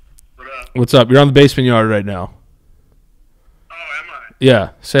 What up? What's up? You're on the basement yard right now. Oh, am I?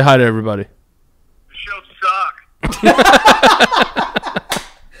 Yeah. Say hi to everybody. The show sucks.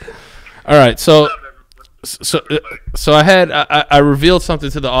 All right. So I revealed something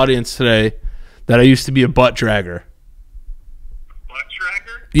to the audience today that I used to be a butt dragger. Butt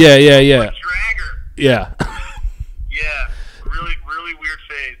tracker? Yeah. Butt dragger. Yeah. Yeah.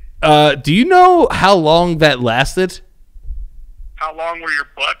 Do you know how long that lasted? How long were your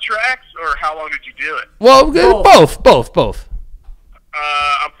butt tracks, or how long did you do it? Well, both.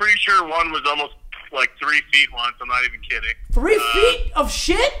 I'm pretty sure one was almost like 3 feet once. I'm not even kidding. 3 feet of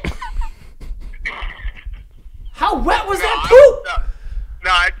shit? How wet was that poop? No,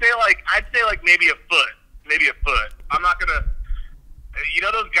 I'd say like maybe a foot. I'm not gonna. You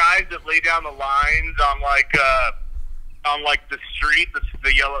know those guys that lay down the lines on like the street,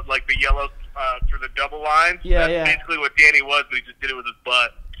 the yellow for the double lines. Yeah, That's basically what Danny was, but he just did it with his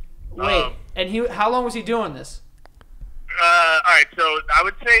butt. Wait, and how long was he doing this? All right, so I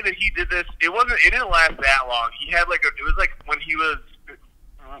would say that he did this. It didn't last that long. He had it was like when he was.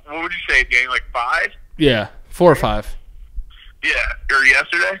 What would you say, Danny? Like 5? Yeah, 4 or 5. Yeah, or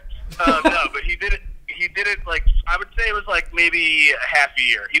yesterday. No, but he did it. He did it like I would say it was like maybe half a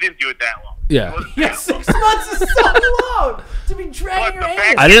year. He didn't do it that long. Yeah. Yeah, 6 months is so long to be dragging your But the ass.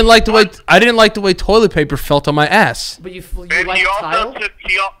 fact- I didn't like the way toilet paper felt on my ass. But you And like he also tile? took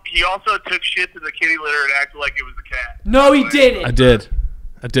he also took shits in the kitty litter and acted like it was a cat. No, he didn't. I did.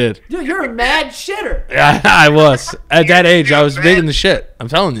 Dude, you're a mad shitter. Yeah, I was. At that age, I was big in the shit. I'm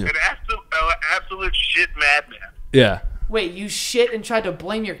telling you. An absolute shit madman. Yeah. Wait, you shit and tried to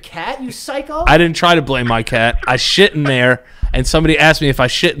blame your cat, you psycho? I didn't try to blame my cat. I shit in there, and somebody asked me if I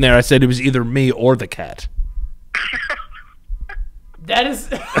shit in there. I said it was either me or the cat. That is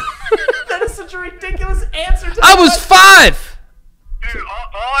that is such a ridiculous answer to I the was question. 5. Dude,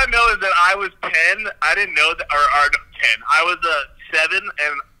 all I know is that I was 10. I didn't know that, or 10. I was 7,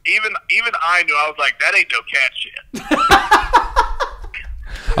 and even I knew. I was like, that ain't no cat shit.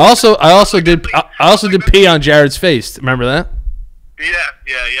 I also did pee on Jared's face. Remember that? Yeah.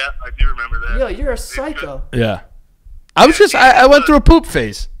 I do remember that. Yo, you're a psycho. Yeah. I went through a poop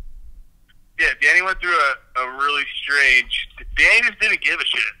phase. Yeah, Danny went through a really strange. Danny just didn't give a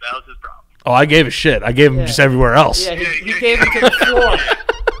shit. That was his problem. Oh, I gave a shit. I gave him Yeah. just everywhere else. Yeah, he gave him to the floor.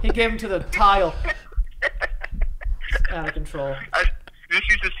 He gave him to the tile. Out of control. I just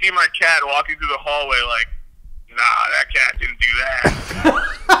used to see my cat walking through the hallway like, nah, that cat didn't do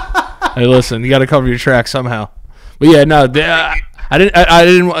that. Hey, listen, you got to cover your tracks somehow. But yeah, no, I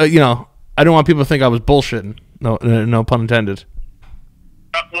didn't want people to think I was bullshitting. No pun intended.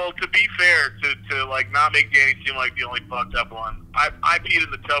 Well, to be fair, to like not make Danny seem like the only fucked up one, I peed in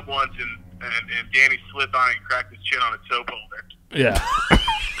the tub once and Danny slipped on it and cracked his chin on a soap holder. Yeah.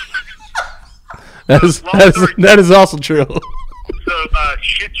 that is also true. So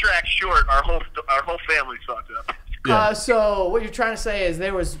shit track short, our whole family's fucked up. Yeah. So what you're trying to say is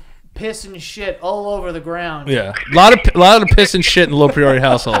there was piss and shit all over the ground. Yeah, a lot of piss and shit in the Low Priority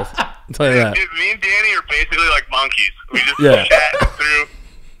household. I'll tell you that. Dude, me and Danny are basically like monkeys. We just Yeah. chatting through.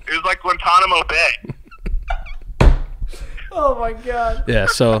 It was like Guantanamo Bay. Oh my god. Yeah,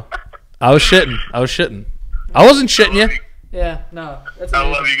 so I was shitting. I wasn't shitting you. Yeah, no. That's I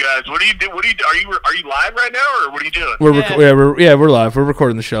amazing. love you guys. What do you do? Are you live right now, or what are you doing? We're live. We're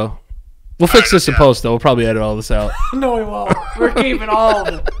recording the show. We'll fix this in yeah. post though. We'll probably edit all this out. No, we won't. We're keeping all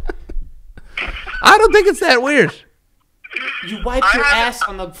of it. I don't think it's that weird. You wiped your haven't- ass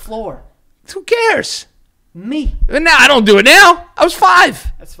on the floor. Who cares? Me. And now I don't do it now. I was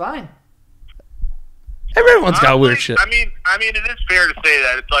 5. That's fine. Everyone's got weird shit. I mean, it is fair to say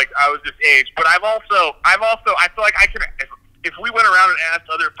that it's like I was this age, but I feel like I can. If we went around and asked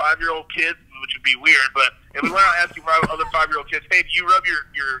other 5-year-old kids, which would be weird, but if we went around and asked other 5-year-old kids, hey, do you rub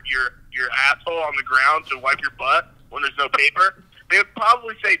your asshole on the ground to wipe your butt when there's no paper? They would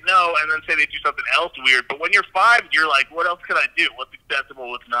probably say no, and then say they do something else weird. But when you're 5, you're like, what else can I do? What's acceptable?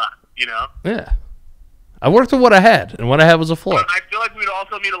 What's not? You know. Yeah. I worked with what I had, and what I had was a floor. But I feel like we'd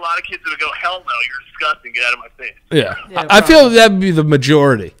also meet a lot of kids that would go, hell no, you're disgusting. Get out of my face. Yeah. Yeah, I feel that would be the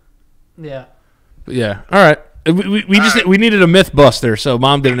majority. Yeah. But yeah. All right. We needed a myth buster, so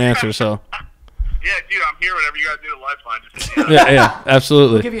Mom didn't answer. So Yeah, dude, I'm here whenever you guys need a lifeline. Just hit me up. yeah,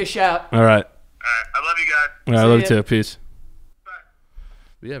 absolutely. We'll give you a shout. All right. All right, I love you guys. All right. I love you ya. too. Peace. Bye.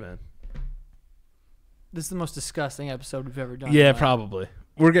 Yeah, man. This is the most disgusting episode we've ever done. Yeah, Ryan. probably.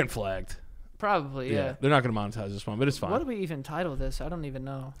 We're getting flagged. Probably, yeah. They're not going to monetize this one, but it's fine. What do we even title this? I don't even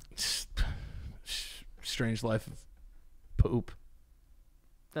know. Strange life of poop.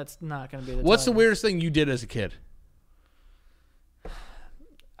 That's not going to be the What's the title. weirdest thing you did as a kid?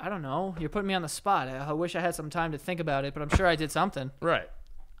 I don't know. You're putting me on the spot. I wish I had some time to think about it, but I'm sure I did something. Right.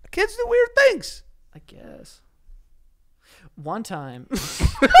 Kids do weird things. I guess. One time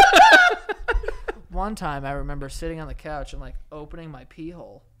I remember sitting on the couch and like opening my pee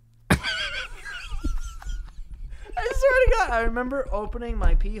hole. I swear to God, I remember opening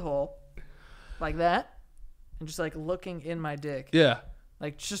my pee hole like that and just like looking in my dick. Yeah.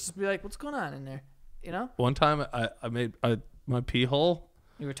 Like just be like, what's going on in there? You know? One time I made my pee hole.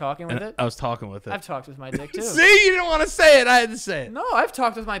 You were talking with And it? I was talking with it. I've talked with my dick too. See, you didn't want to say it. I had to say it. No, I've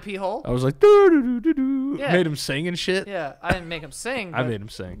talked with my pee hole. I was like, doo-doo-doo-doo-doo. Yeah. Made him sing and shit. Yeah, I didn't make him sing. I but made him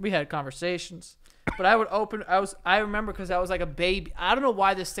sing. We had conversations. But I would open. I remember because I was like a baby. I don't know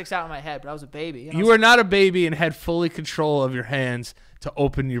why this sticks out in my head, but I was a baby. And I You was were not a baby and had fully control of your hands to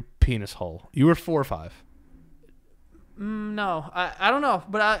open your penis hole. You were 4 or 5. No, I don't know,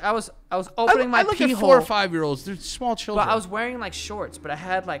 but I was opening my I look pee at hole. 4 or 5 year olds. They're small children. But I was wearing like shorts, but I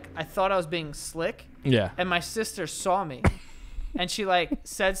had like I thought I was being slick, yeah. and my sister saw me, and she like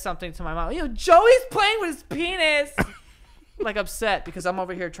said something to my mom. Joey's playing with his penis. Like upset because I'm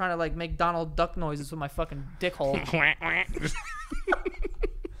over here trying to like make Donald Duck noises with my fucking dick hole.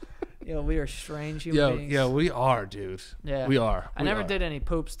 We are strange human beings. Yeah, we are, dude. Yeah. We are. I never did any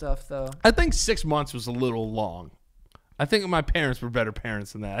poop stuff though. I think 6 months was a little long. I think my parents were better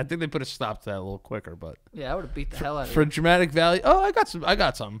parents than that. I think they put a stop to that a little quicker, but Yeah, I would have beat the hell out of for you. dramatic value, I got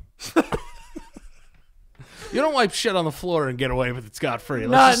some. You don't wipe shit on the floor and get away with it scot free.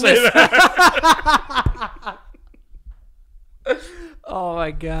 Let's Not just in say that. Oh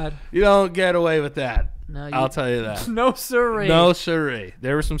my god. You don't get away with that. No, I'll tell you that. No siree. No siree.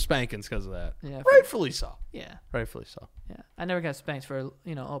 There were some spankings because of that. Yeah. Rightfully so. Yeah. Rightfully so. Yeah. I never got spanked for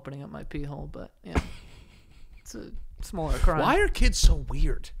opening up my pee hole, but yeah, it's a smaller crime. Why are kids so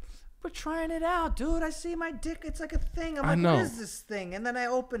weird? We're trying it out, dude. I see my dick. It's like a thing. I'm I like, know. what is this thing? And then I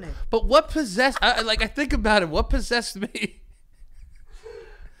open it. But what possessed? I think about it. What possessed me?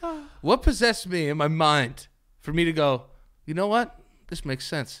 What possessed me in my mind for me to go? You know what? This makes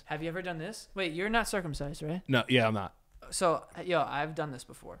sense. Have you ever done this? Wait, you're not circumcised, right? No, yeah, I'm not. So, I've done this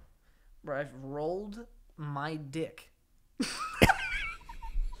before, where I've rolled my dick,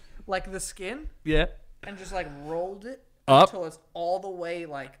 like the skin, Yeah. and just like rolled it Up. until it's all the way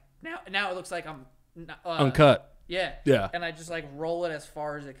like now it looks like I'm Uncut. Yeah. Yeah. And I just like roll it as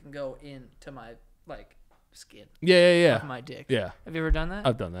far as it can go into my like skin Yeah. of my dick. Yeah. Have you ever done that?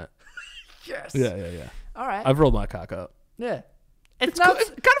 I've done that. Yes. Yeah. All right. I've rolled my cock up. Yeah. It's Cool. not It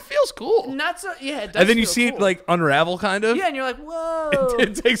kind of feels cool. not so. Yeah. It does And then you feel see cool. it like unravel, kind of. Yeah, and you're like, whoa.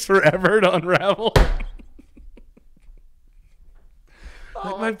 It takes forever to unravel.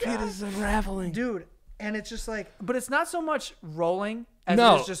 Oh my God. penis is unraveling. Dude, and it's just like, but it's not so much rolling as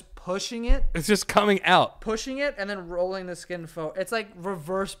No. it is just pushing it, It's just coming out. and then rolling the skin forward. It's like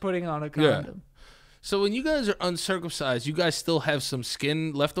reverse putting on a condom. So when you guys are uncircumcised, you guys still have some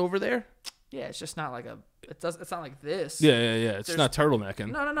skin left over there? Yeah, it's just not like it's not like this. Yeah. It's There's- not turtlenecking.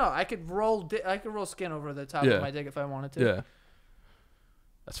 No. I could roll skin over the top Yeah. of my dick if I wanted to. Yeah.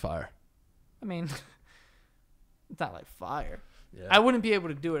 That's fire. I mean, it's not like fire. Yeah. I wouldn't be able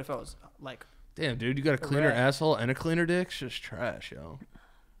to do it if I was like, Damn, dude, you got a cleaner rat. asshole and a cleaner dick? It's just trash, yo.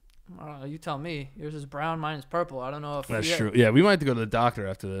 I don't know. You tell me. Yours is brown, mine is purple. I don't know if That's true. Yeah, we might have to go to the doctor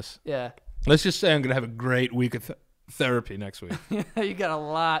after this. Yeah. Let's just say I'm gonna have a great week of therapy next week. You got a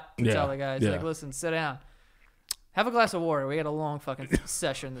lot to Yeah, tell the guys. yeah. Like, listen, sit down. Have a glass of water. We got a long fucking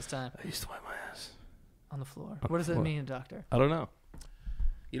session this time I used to wipe my ass. on the floor. What does it floor. mean, doctor? I don't know.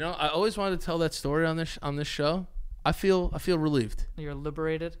 You know, I always wanted to tell that story on this show. I feel relieved, You're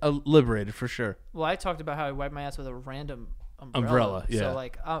liberated. liberated for sure. Well, I talked about how I wiped my ass with a random umbrella. Umbrella, yeah. So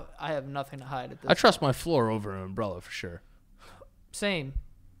like, I have nothing to hide at this. I trust my floor over an umbrella for sure. Same,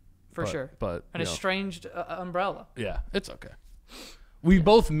 for But- sure. But An you know, estranged umbrella. yeah, it's okay. We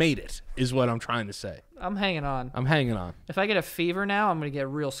both made it, is what I'm trying to say. I'm hanging on. I'm hanging on. If I get a fever now, I'm gonna get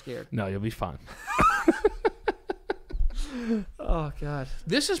real scared. No, you'll be fine. Oh God.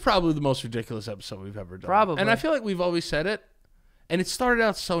 This is probably the most ridiculous episode we've ever done. Probably. And I feel like we've always said it. And it started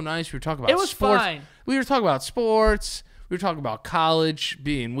out so nice. We were talking about It was sports. fine. We were talking about sports. We were talking about college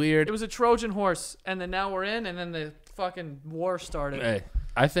being weird. It was a Trojan horse, and then now we're in, and then the fucking war started. Hey,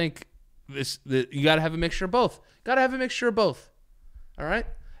 I think you got to have a mixture of both. Got to have a mixture of both. All right?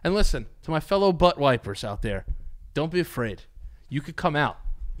 And listen, to my fellow butt wipers out there, don't be afraid. You could come out.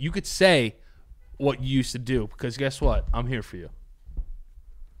 You could say what you used to do, because guess what? I'm here for you.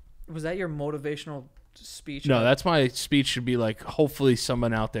 Was that your motivational speech? No, that's my speech should be like, hopefully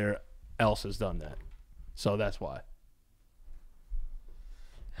someone out there else has done that. So that's why.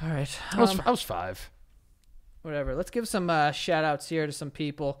 All right. I was 5. Whatever. Let's give some shout outs here to some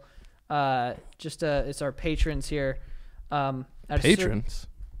people. It's our patrons here. At a Patrons?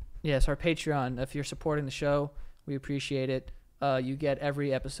 yes, our Patreon. If you're supporting the show, we appreciate it. You get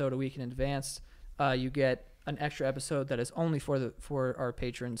every episode a week in advance. You get an extra episode that is only for our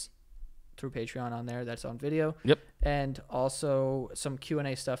patrons through Patreon on there. That's on video. Yep. And also some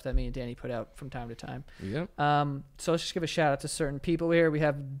Q&A stuff that me and Danny put out from time to time. Yep. So let's just give a shout out to certain people here. We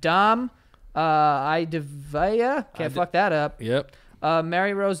have Dom Idevaya. Can't fuck that up. Yep.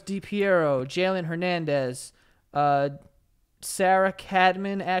 Mary Rose DiPiero, Jalen Hernandez, Sarah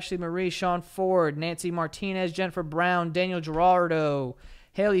Cadman, Ashley Marie, Sean Ford, Nancy Martinez, Jennifer Brown, Daniel Gerardo,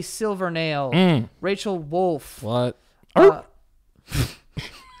 Haley Silvernail, Rachel Wolf, What?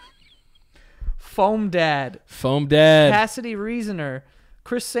 Foam Dad, Cassidy Reasoner,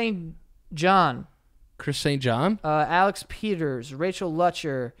 Chris St. John, Chris St. John. Alex Peters, Rachel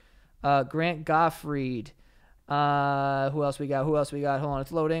Lutcher, Grant Gottfried. Who else we got? Hold on,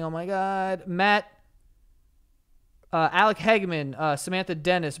 it's loading. Oh my God. Matt, Alec Hegman, Samantha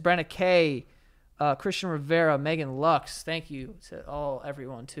Dennis, Brenna Kay, Christian Rivera, Megan Lux. Thank you to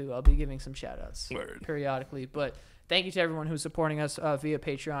everyone too. I'll be giving some shout outs periodically, but thank you to everyone who's supporting us via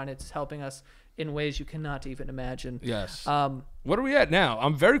Patreon. It's helping us in ways you cannot even imagine. Yes. What are we at now?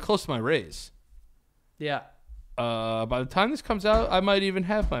 I'm very close to my raise. Yeah. By the time this comes out, I might even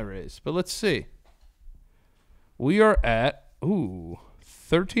have my raise. But let's see. We are at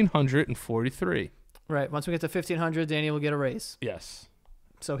 1,343. Right. Once we get to 1,500, Danny will get a raise. Yes.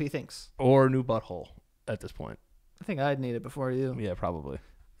 So he thinks. Or a new butthole at this point. I think I'd need it before you. Yeah, probably.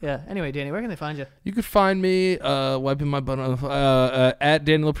 Yeah. Anyway, Danny, where can they find you? You could find me wiping my butt at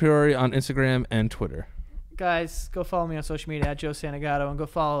Daniel Priori on Instagram and Twitter. Guys, go follow me on social media at Joe Santagato, and go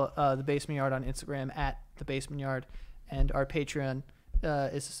follow The Basement Yard on Instagram at The Basement Yard. And our Patreon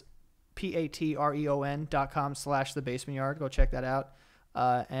is patreon.com/The Basement Yard. Go check that out.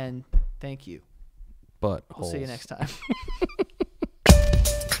 And thank you. But we'll see you next time.